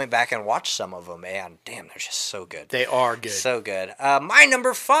 I went back and watched some of them, and damn, they're just so good. They are good. So good. My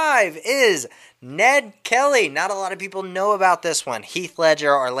number 5 is Ned Kelly. Not a lot of people know about this one. Heath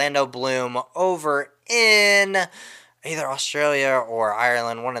Ledger, Orlando Bloom over in either Australia or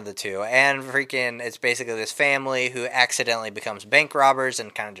Ireland, one of the two. And freaking, it's basically this family who accidentally becomes bank robbers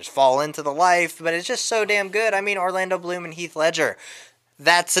and kind of just fall into the life. But it's just so damn good. I mean, Orlando Bloom and Heath Ledger.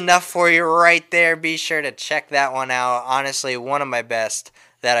 That's enough for you right there. Be sure to check that one out. Honestly, one of my best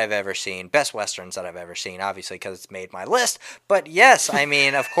that I've ever seen. Best Westerns that I've ever seen, obviously, because it's made my list. But yes, I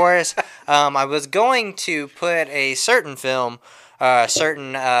mean, of course, I was going to put a certain film,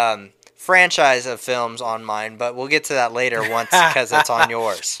 franchise of films on mine, but we'll get to that later once because it's on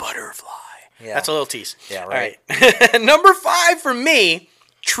yours. Butterfly. Yeah. That's a little tease. Yeah, right. All right. Number 5 for me,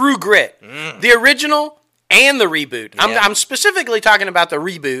 True Grit. The original and the reboot. Yeah. I'm specifically talking about the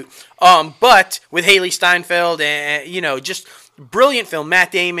reboot, but with Haley Steinfeld and, just brilliant film.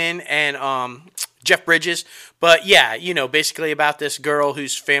 Matt Damon and Jeff Bridges. But yeah, basically about this girl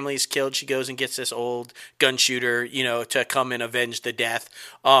whose family is killed. She goes and gets this old gun shooter, to come and avenge the death.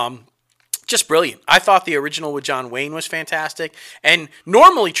 Just brilliant. I thought the original with John Wayne was fantastic. And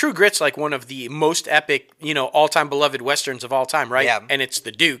normally True Grit's like one of the most epic, all-time beloved Westerns of all time, right? Yeah. And it's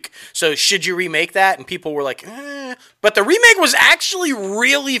the Duke. So should you remake that? And people were like, But the remake was actually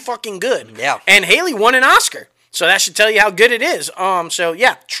really fucking good. Yeah. And Haley won an Oscar. So that should tell you how good it is. So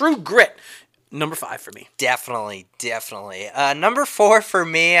yeah, True Grit. Number 5 for me. Definitely. Number 4 for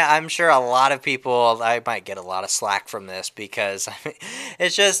me, I'm sure a lot of people, I might get a lot of slack from this because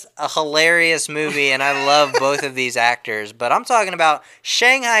it's just a hilarious movie and I love both of these actors. But I'm talking about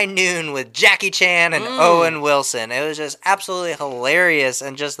Shanghai Noon with Jackie Chan and Owen Wilson. It was just absolutely hilarious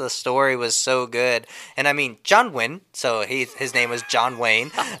and just the story was so good. And I mean, John Wayne, so his name was John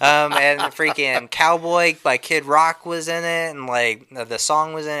Wayne. And freaking Cowboy by Kid Rock was in it and like the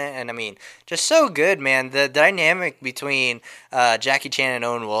song was in it. And I mean, just so good, man. The dynamic between Jackie Chan and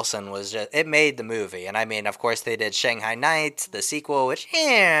Owen Wilson was just, it made the movie. And I mean, of course, they did Shanghai Nights, the sequel, which,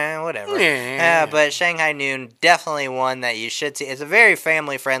 whatever. But Shanghai Noon, definitely one that you should see. It's a very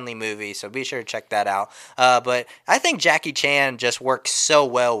family-friendly movie, so be sure to check that out. But I think Jackie Chan just works so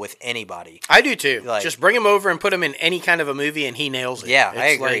well with anybody. I do too. Like, just bring him over and put him in any kind of a movie and he nails it. Yeah, It's I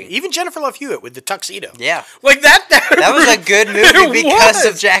agree. like, even Jennifer Love Hewitt with the tuxedo. Yeah. Like that That was a good movie because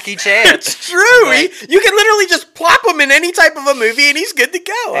of Jackie Chan. It's true. You can literally just plop him in any type of a movie and he's good to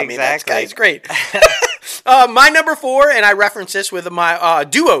go. I mean, that guy's great. My number 4, and I referenced this with my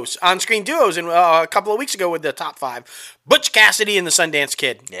duos, on-screen duos, a couple of weeks ago with the top 5. Butch Cassidy and the Sundance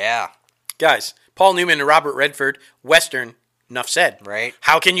Kid. Yeah. Guys, Paul Newman and Robert Redford, Western, enough said. Right.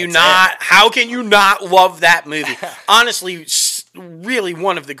 How can you not love that movie? Honestly, really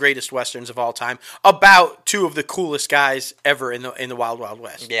one of the greatest Westerns of all time, about 2 of the coolest guys ever in the Wild Wild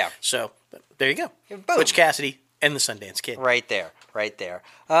West. Yeah. So, there you go. Boom. Butch Cassidy and the Sundance Kid. Right there.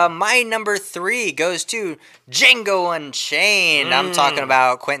 My number 3 goes to Django Unchained. I'm talking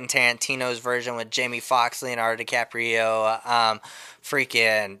about Quentin Tarantino's version with Jamie Foxx, Leonardo DiCaprio.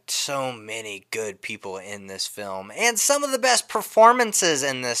 Freaking so many good people in this film. And some of the best performances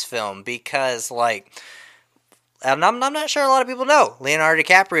in this film because, like, and I'm not sure a lot of people know, Leonardo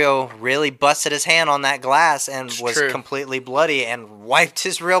DiCaprio really busted his hand on that glass and was completely bloody and wiped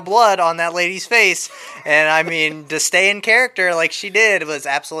his real blood on that lady's face. And I mean, to stay in character like she did was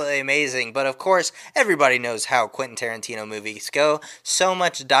absolutely amazing. But of course, everybody knows how Quentin Tarantino movies go. So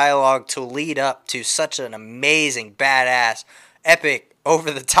much dialogue to lead up to such an amazing, badass, epic,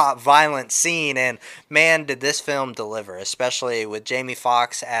 over-the-top violent scene, and man, did this film deliver, especially with Jamie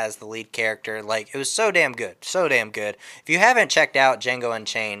Foxx as the lead character. Like, it was so damn good. If you haven't checked out Django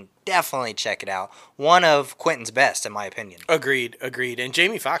Unchained, definitely check it out. One of Quentin's best, in my opinion. Agreed. And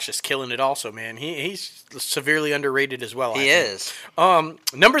Jamie Foxx is killing it also, man. He's severely underrated as well. He is.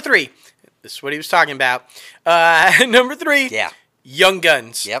 Number 3. This is what he was talking about. Number 3. Yeah. Young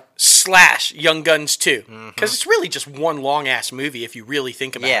Guns. Yep. / Young Guns 2. Because it's really just one long-ass movie if you really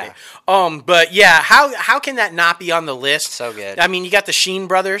think about it. But yeah, how can that not be on the list? So good. I mean, you got the Sheen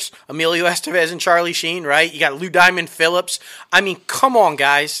brothers, Emilio Estevez and Charlie Sheen, right? You got Lou Diamond Phillips. I mean, come on,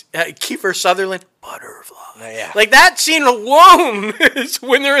 guys. Kiefer Sutherland. Butterfly. Yeah. Like, that scene alone is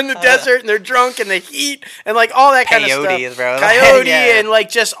when they're in the desert and they're drunk and the heat and, like, all that kind of stuff. Bro. Coyote and, like,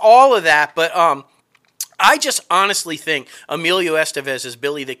 just all of that. But, I just honestly think Emilio Estevez as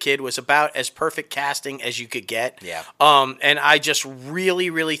Billy the Kid was about as perfect casting as you could get. Yeah. And I just really,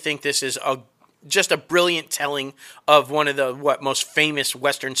 really think this is just a brilliant telling of one of the most famous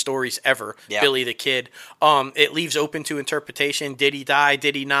Western stories ever, Billy the Kid. It leaves open to interpretation. Did he die?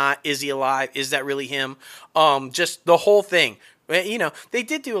 Did he not? Is he alive? Is that really him? Just the whole thing. You know, they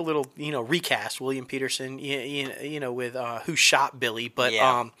did do a little, recast William Peterson, with who shot Billy, but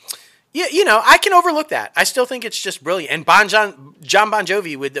yeah, I can overlook that. I still think it's just brilliant. And John Bon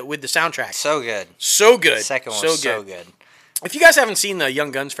Jovi with the soundtrack. So good. So good. The second one was so good. If you guys haven't seen the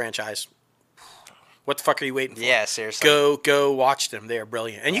Young Guns franchise, what the fuck are you waiting for? Yeah, seriously. Go watch them. They are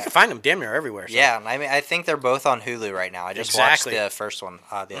brilliant. And you can find them damn near everywhere. So. Yeah, I mean, I think they're both on Hulu right now. I just watched the first one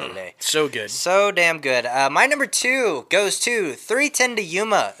the other day. So good. So damn good. My number 2 goes to 3:10 to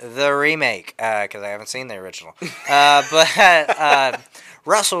Yuma, the remake, because I haven't seen the original. But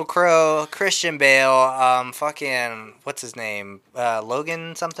Russell Crowe, Christian Bale, fucking, what's his name?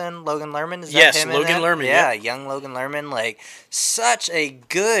 Logan something? Logan Lerman? Is that him? Yes, Logan Lerman. Yeah, young Logan Lerman. Like, such a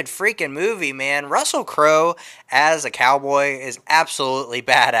good freaking movie, man. Russell Crowe as a cowboy is absolutely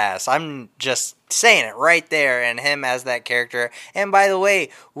badass. I'm just saying it right there, and him as that character. And by the way,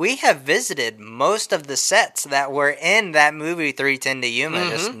 we have visited most of the sets that were in that movie 3:10 to Yuma.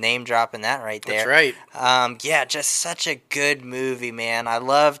 Just name dropping that right there. That's right. Yeah, just such a good movie, man. I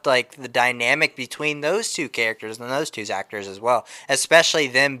loved like the dynamic between those two characters and those two actors as well, especially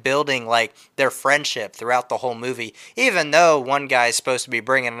them building like their friendship throughout the whole movie. Even though one guy is supposed to be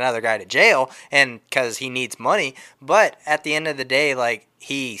bringing another guy to jail, and because he needs money, but at the end of the day, like,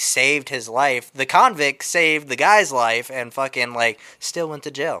 he saved his life. The convict saved the guy's life and fucking, like, still went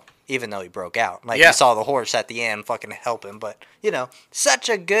to jail, even though he broke out. Like, you saw the horse at the end fucking help him. But, such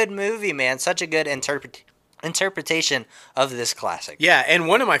a good movie, man. Such a good interpretation of this classic. Yeah, and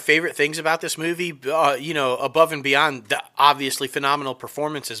one of my favorite things about this movie, above and beyond the obviously phenomenal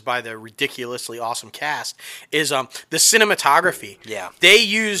performances by the ridiculously awesome cast, is the cinematography. Yeah. They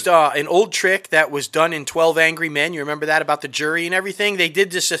used an old trick that was done in 12 Angry Men. You remember that about the jury and everything? They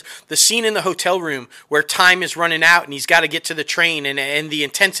did this, the scene in the hotel room where time is running out and he's got to get to the train, and the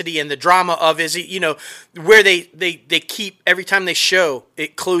intensity and the drama of where they keep, every time they show,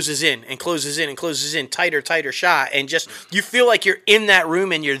 it closes in and closes in and closes in, tighter shot, and just you feel like you're in that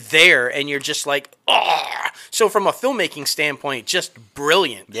room and you're there and you're just like, oh. So from a filmmaking standpoint, just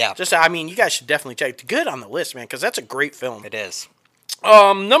brilliant. Yeah. You guys should definitely check it. Good on the list, man, because that's a great film. It is.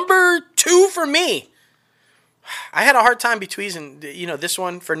 Number 2 for me. I had a hard time between this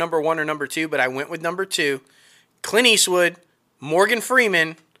one for number 1 or number 2, but I went with number 2. Clint Eastwood, Morgan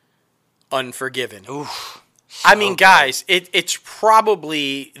Freeman, Unforgiven. Oof. Guys, it's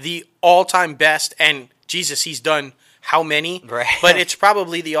probably the all-time best, and Jesus, he's done how many? Right. But it's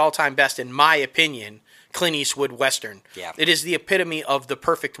probably the all-time best, in my opinion, Clint Eastwood Western. Yeah. It is the epitome of the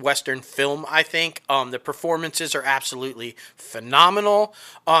perfect Western film, I think. The performances are absolutely phenomenal.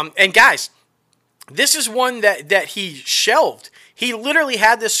 And guys, this is one that he shelved. He literally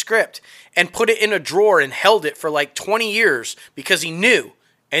had this script and put it in a drawer and held it for like 20 years because he knew,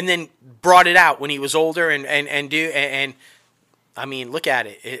 and then brought it out when he was older and look at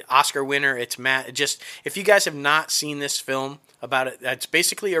it. Oscar winner. It's just, if you guys have not seen this film about it, it's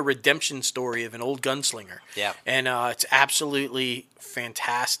basically a redemption story of an old gunslinger. Yeah. And it's absolutely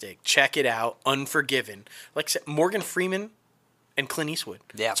fantastic. Check it out. Unforgiven. Like I said, Morgan Freeman and Clint Eastwood.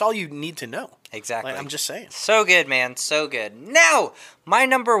 Yeah. That's all you need to know. Exactly. Like, I'm just saying. So good, man. So good. Now, my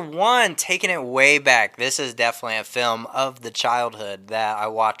number one, taking it way back. This is definitely a film of the childhood that I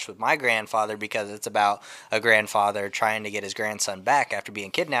watched with my grandfather because it's about a grandfather trying to get his grandson back after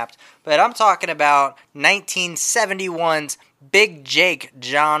being kidnapped. But I'm talking about 1971's Big Jake,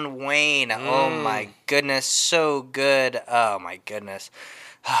 John Wayne. Oh my goodness, so good. Oh my goodness.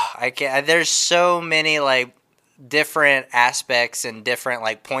 I can't. There's so many like different aspects and different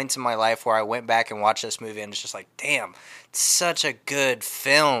like points in my life where I went back and watched this movie and it's just like, damn, it's such a good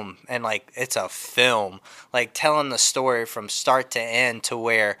film. And like, it's a film, like telling the story from start to end to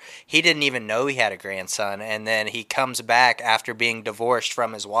where he didn't even know he had a grandson. And then he comes back after being divorced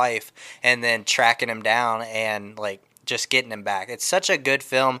from his wife and then tracking him down and like just getting him back. It's such a good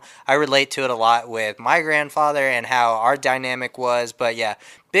film. I relate to it a lot with my grandfather and how our dynamic was. But yeah,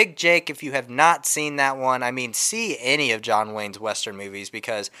 Big Jake, if you have not seen that one, I mean, see any of John Wayne's Western movies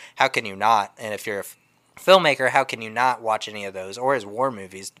because how can you not? And if you're a filmmaker, how can you not watch any of those or his war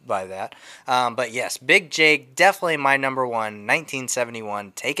movies by that? But yes, Big Jake, definitely my number one,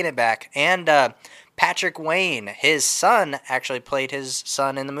 1971, taking it back. And Patrick Wayne, his son, actually played his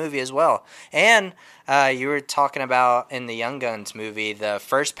son in the movie as well. And you were talking about in the Young Guns movie, the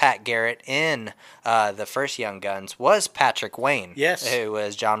first Pat Garrett in the first Young Guns was Patrick Wayne. Yes. Who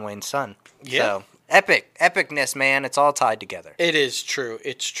was John Wayne's son. Yeah. So, epicness, man. It's all tied together. It is true.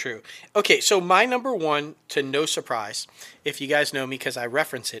 It's true. Okay, so my number one, to no surprise, if you guys know me, because I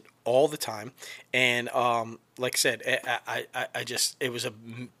reference it all the time, and like I said, I just, it was a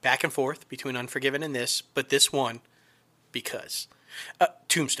back and forth between Unforgiven and this, but this one, because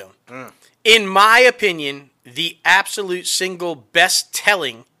Tombstone. In my opinion, the absolute single best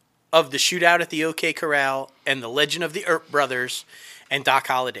telling of the shootout at the OK Corral and the legend of the Earp brothers and Doc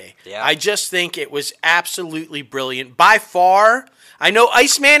Holliday. Yeah. I just think it was absolutely brilliant. By far, I know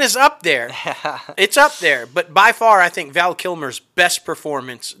Iceman is up there. It's up there. But by far, I think Val Kilmer's best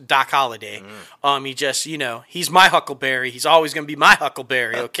performance, Doc Holliday. He just, he's my Huckleberry. He's always going to be my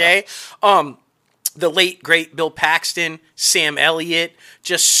Huckleberry, okay? The late, great Bill Paxton, Sam Elliott,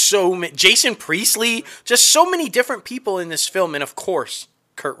 just so many, Jason Priestley, just so many different people in this film. And, of course,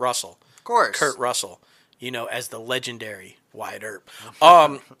 Kurt Russell. Of course. Kurt Russell, as the legendary Wyatt Earp.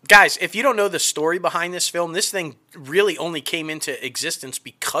 Guys, if you don't know the story behind this film, this thing really only came into existence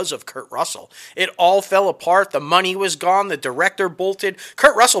because of Kurt Russell. It all fell apart. The money was gone. The director bolted.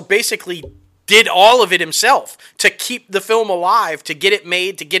 Kurt Russell basically did all of it himself to keep the film alive, to get it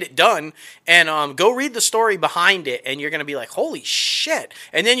made, to get it done. And go read the story behind it, and you're going to be like, holy shit.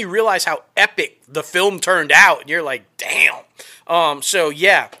 And then you realize how epic the film turned out, and you're like, damn. So,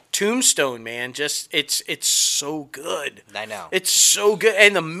 yeah, Tombstone, man, just, it's so good. I know. It's so good.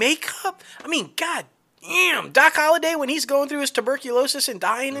 And the makeup, I mean, god damn, Doc Holliday when he's going through his tuberculosis and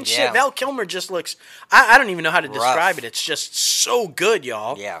dying and shit. Val Kilmer just looks, I don't even know how to describe it. It's just so good,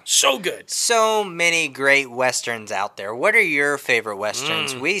 y'all. Yeah. So good. So many great Westerns out there. What are your favorite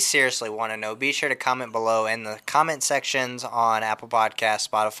Westerns? We seriously want to know. Be sure to comment below in the comment sections on Apple Podcasts,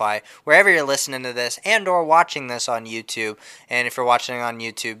 Spotify, wherever you're listening to this and or watching this on YouTube. And if you're watching on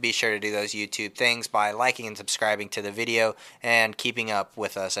YouTube, be sure to do those YouTube things by liking and subscribing to the video and keeping up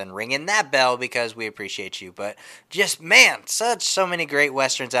with us and ringing that bell because we appreciate you. But just, man, so many great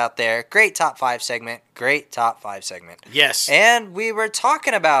Westerns out there. Great top 5 segment. Great top 5 segment. Yes. And we were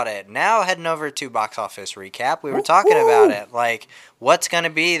talking about it. Now heading over to Box Office Recap. We were talking about it. Like, what's going to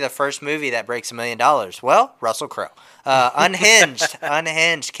be the first movie that breaks $1 million? Well, Russell Crowe.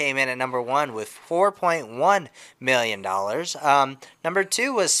 Unhinged came in at number 1 with $4.1 million. Number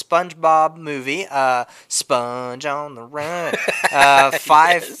 2 was SpongeBob movie, Sponge on the Run,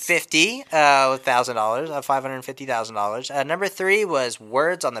 $550,000. Number 3 was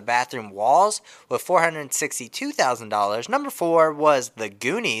Words on the Bathroom Walls with $462,000. Number 4 was The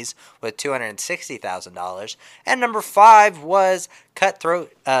Goonies with $260,000. And number 5 was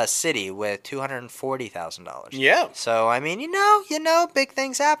Cutthroat City with $240,000. Yeah. So, I mean, you know, big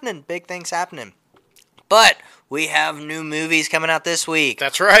things happening. But we have new movies coming out this week.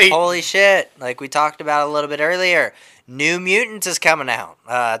 That's right. Holy shit. Like we talked about a little bit earlier. New Mutants is coming out.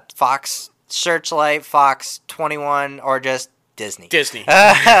 Fox Searchlight, Fox 21, or just Disney.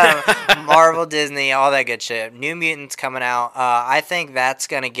 Marvel, Disney, all that good shit. New Mutants coming out. I think that's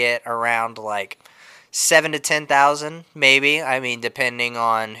going to get around like 7,000 to 10,000, maybe. I mean, depending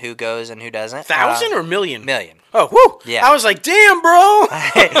on who goes and who doesn't. 1,000 or million? Million. Oh, woo! Yeah. I was like, damn, bro.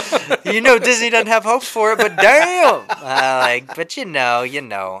 You know Disney doesn't have hopes for it, but damn. But you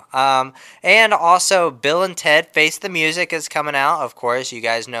know. And also Bill and Ted Face the Music is coming out. Of course, you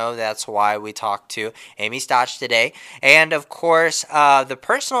guys know that's why we talked to Amy Stotch today. And of course, the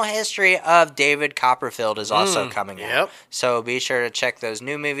personal history of David Copperfield is also coming out. So be sure to check those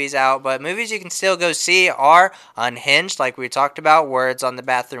new movies out. But movies you can still go see are Unhinged, like we talked about, Words on the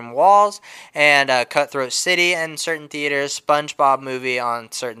Bathroom Walls, and Cutthroat City in certain theaters, SpongeBob movie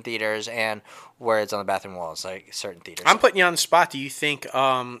on certain theaters, and Words on the Bathroom Walls, like certain theaters. I'm putting you on the spot. Do you think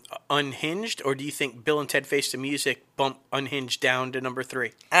Unhinged, or do you think Bill and Ted Face the Music bump Unhinged down to number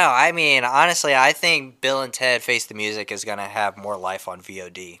 3? Oh, I mean, honestly, I think Bill and Ted Face the Music is going to have more life on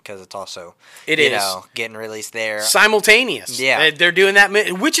VOD because it's also, getting released there. Simultaneous. Yeah. They're doing that,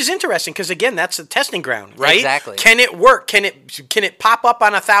 which is interesting because, again, that's a testing ground, right? Exactly. Can it work? Can it pop up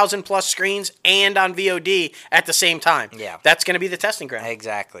on 1,000+ screens and on VOD at the same time? Yeah. That's going to be the testing ground.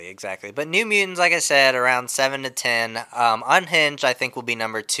 Exactly. But New Mutants, like I said, around 7 to 10. Unhinged, I think, will be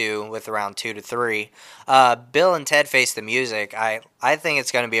number 2 with around 2 to 3. Bill and Ted Face the Music, I think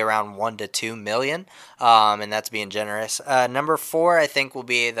it's going to be around 1 to 2 million, and that's being generous. Number 4, I think, will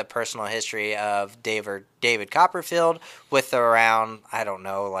be the personal history of David Copperfield with around, I don't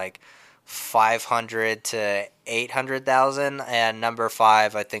know, like 500 to 800,000. And number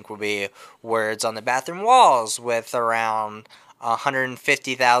 5, I think, will be Words on the Bathroom Walls with around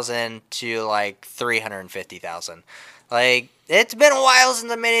 150,000 to like 350,000. Like, it's been a while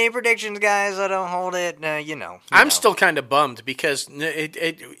since I made any predictions, guys. I don't hold it, I'm still kind of bummed because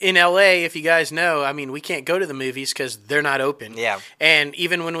in LA, if you guys know, I mean, we can't go to the movies because they're not open. Yeah. And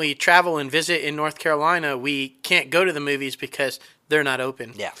even when we travel and visit in North Carolina, we can't go to the movies because they're not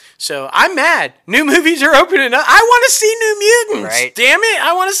open. Yeah. So I'm mad. New movies are opening up. I want to see New Mutants. Right. Damn it.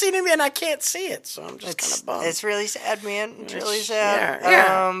 I want to see New Mutants, and I can't see it. So I'm just kind of bummed. It's really sad, man. It's really sad.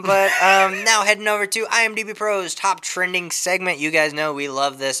 Yeah. But now heading over to IMDb Pro's top trending segment. You guys know we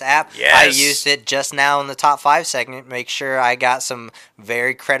love this app. Yes. I used it just now in the top 5 segment. Make sure I got some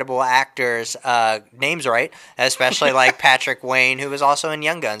very credible actors' names right, especially like Patrick Wayne, who was also in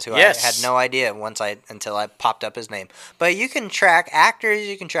Young Guns, who I had no idea until I popped up his name. But you can track actors,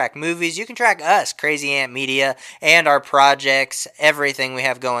 you can track movies, you can track us, Crazy Ant Media, and our projects, everything we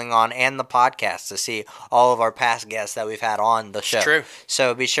have going on, and the podcast to see all of our past guests that we've had on the show. It's true.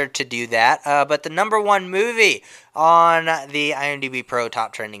 So be sure to do that. But the number 1 movie on the IMDb Pro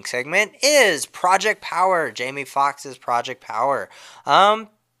Top Trending segment is Project Power, Jamie Foxx's Project Power. Probably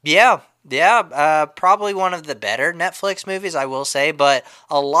one of the better Netflix movies, I will say, but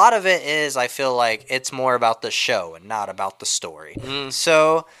a lot of it is, I feel like, it's more about the show and not about the story.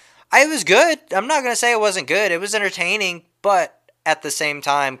 So, it was good. I'm not going to say it wasn't good. It was entertaining, but at the same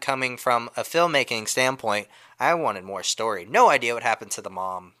time, coming from a filmmaking standpoint, I wanted more story. No idea what happened to the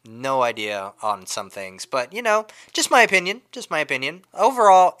mom. No idea on some things, but, just my opinion.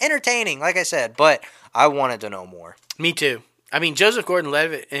 Overall, entertaining, like I said, but I wanted to know more. Me too. I mean, Joseph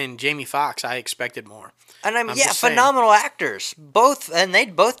Gordon-Levitt and Jamie Foxx, I expected more. And phenomenal actors. They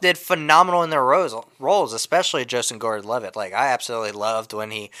both did phenomenal in their roles, especially Joseph Gordon-Levitt. Like, I absolutely loved when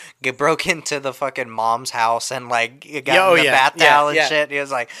he broke into the fucking mom's house and, like, got in the bath towel and shit. He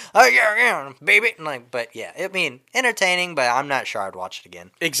was like, oh, yeah, baby. And entertaining, but I'm not sure I'd watch it again.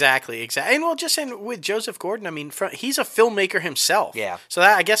 Exactly. And with Joseph Gordon, I mean, he's a filmmaker himself. Yeah. So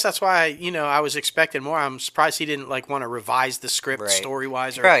I guess that's why, I was expecting more. I'm surprised he didn't, want to revise the script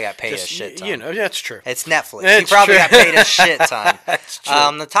story-wise. He probably got paid a shit ton. That's true. It's Netflix. He probably got paid a shit ton. That's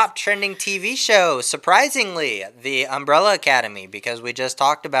true. The top trending TV show, surprisingly, The Umbrella Academy, because we just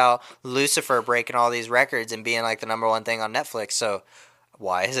talked about Lucifer breaking all these records and being like the number 1 thing on Netflix. So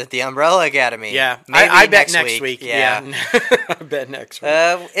why is it The Umbrella Academy? Yeah, maybe I bet next week. Yeah. I bet next week.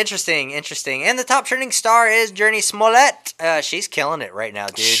 Interesting. And the top trending star is Jurnee Smollett. She's killing it right now,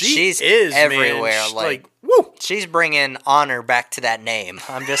 dude. She's everywhere. Man. She's like woo! She's bringing honor back to that name.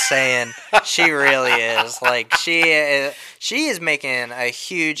 I'm just saying, she really is. Like, she is making a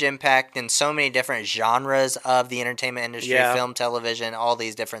huge impact in so many different genres of the entertainment industry, film, television, all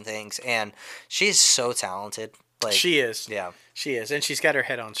these different things. And she's so talented. Like, she is. Yeah. She is. And she's got her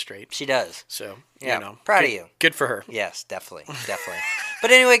head on straight. She does. So, proud of you. Good for her. Yes, definitely.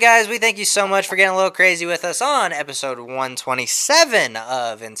 But anyway, guys, we thank you so much for getting a little crazy with us on episode 127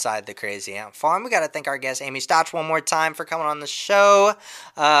 of Inside the Crazy Ant Farm. We got to thank our guest, Amy Stotch, one more time for coming on the show.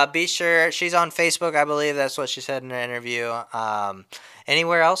 Be sure, she's on Facebook, I believe. That's what she said in an interview.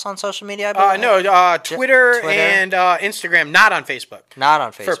 Anywhere else on social media? No, Twitter and Instagram. Not on Facebook. Not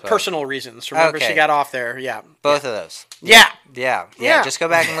on Facebook. For personal reasons. Remember, she got off there. Yeah. Both of those. Yeah. Just go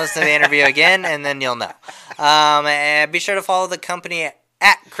back and listen to the interview again, and then you'll know. And be sure to follow the company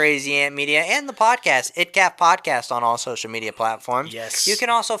at Crazy Ant Media and the podcast, ItCap Podcast, on all social media platforms. Yes. You can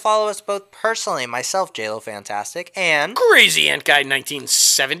also follow us both personally, myself, JLo Fantastic, and Crazy Ant Guy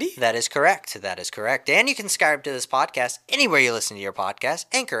 1970. That is correct. And you can subscribe to this podcast anywhere you listen to your podcast: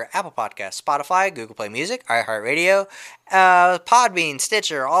 Anchor, Apple Podcasts, Spotify, Google Play Music, iHeartRadio, Podbean,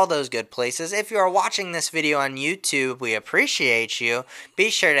 Stitcher, all those good places. If you are watching this video on YouTube, we appreciate you. Be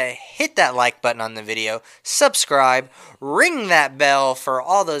sure to hit that like button on the video, subscribe, ring that bell for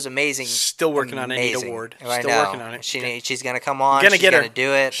all those amazing. Still working on Anita Ward. I Still know. working on it. She's gonna come on. Gonna she's get gonna her.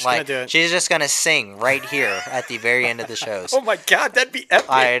 do it. She's like gonna do it. she's just gonna sing right here at the very end of the shows. Oh my God, that'd be epic.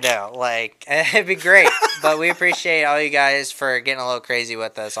 I know, like, it'd be great. But we appreciate all you guys for getting a little crazy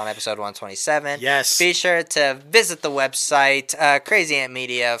with us on episode 127. Yes. Be sure to visit the website, Crazy Ant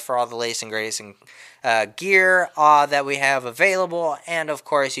Media, for all the latest and greatest gear that we have available. And, of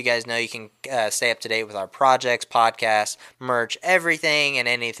course, you guys know you can stay up to date with our projects, podcasts, merch, everything and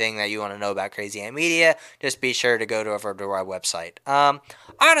anything that you want to know about Crazy Ant Media. Just be sure to go over to our website.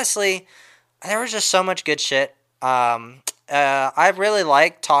 Honestly, there was just so much good shit. I really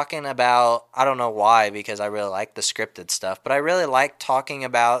like talking about, I don't know why, because I really like the scripted stuff, but I really like talking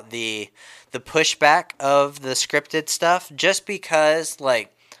about the pushback of the scripted stuff, just because,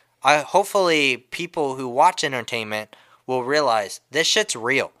 like, hopefully people who watch entertainment will realize this shit's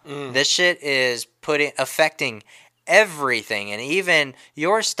real. This shit is affecting everything, and even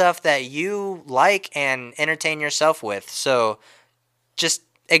your stuff that you like and entertain yourself with. So just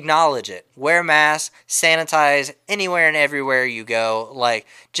acknowledge it. Wear masks, sanitize anywhere and everywhere you go. Like,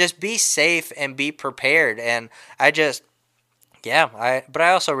 just be safe and be prepared. And but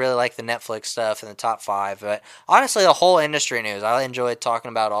I also really like the Netflix stuff and the top 5. But honestly, the whole industry news, I enjoyed talking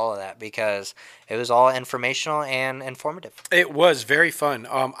about all of that because it was all informational and informative. It was very fun.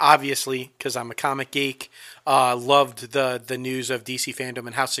 Obviously, because I'm a comic geek, loved the news of DC fandom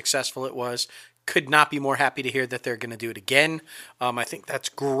and how successful it was. Could not be more happy to hear that they're going to do it again. I think that's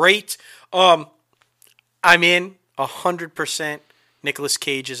great. I'm in 100%. Nicolas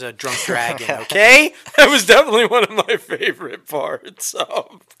Cage is a drunk dragon, okay? That was definitely one of my favorite parts.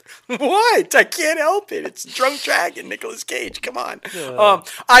 What? I can't help it. It's drunk dragon, Nicolas Cage. Come on.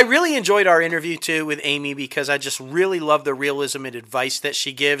 I really enjoyed our interview, too, with Amy because I just really love the realism and advice that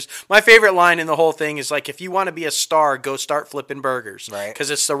she gives. My favorite line in the whole thing is, like, if you want to be a star, go start flipping burgers. Right. Because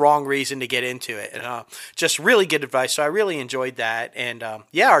it's the wrong reason to get into it. And, just really good advice. So I really enjoyed that. And,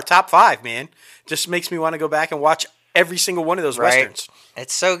 our top 5, man. Just makes me want to go back and watch every single one of those Westerns.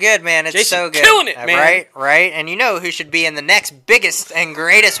 It's so good, man. It's Jason, so good. killing it, man. Right. And you know who should be in the next biggest and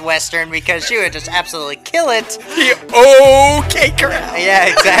greatest Western because she would just absolutely kill it. The OK Corral. Yeah,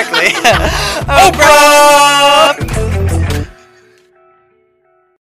 exactly. Oprah!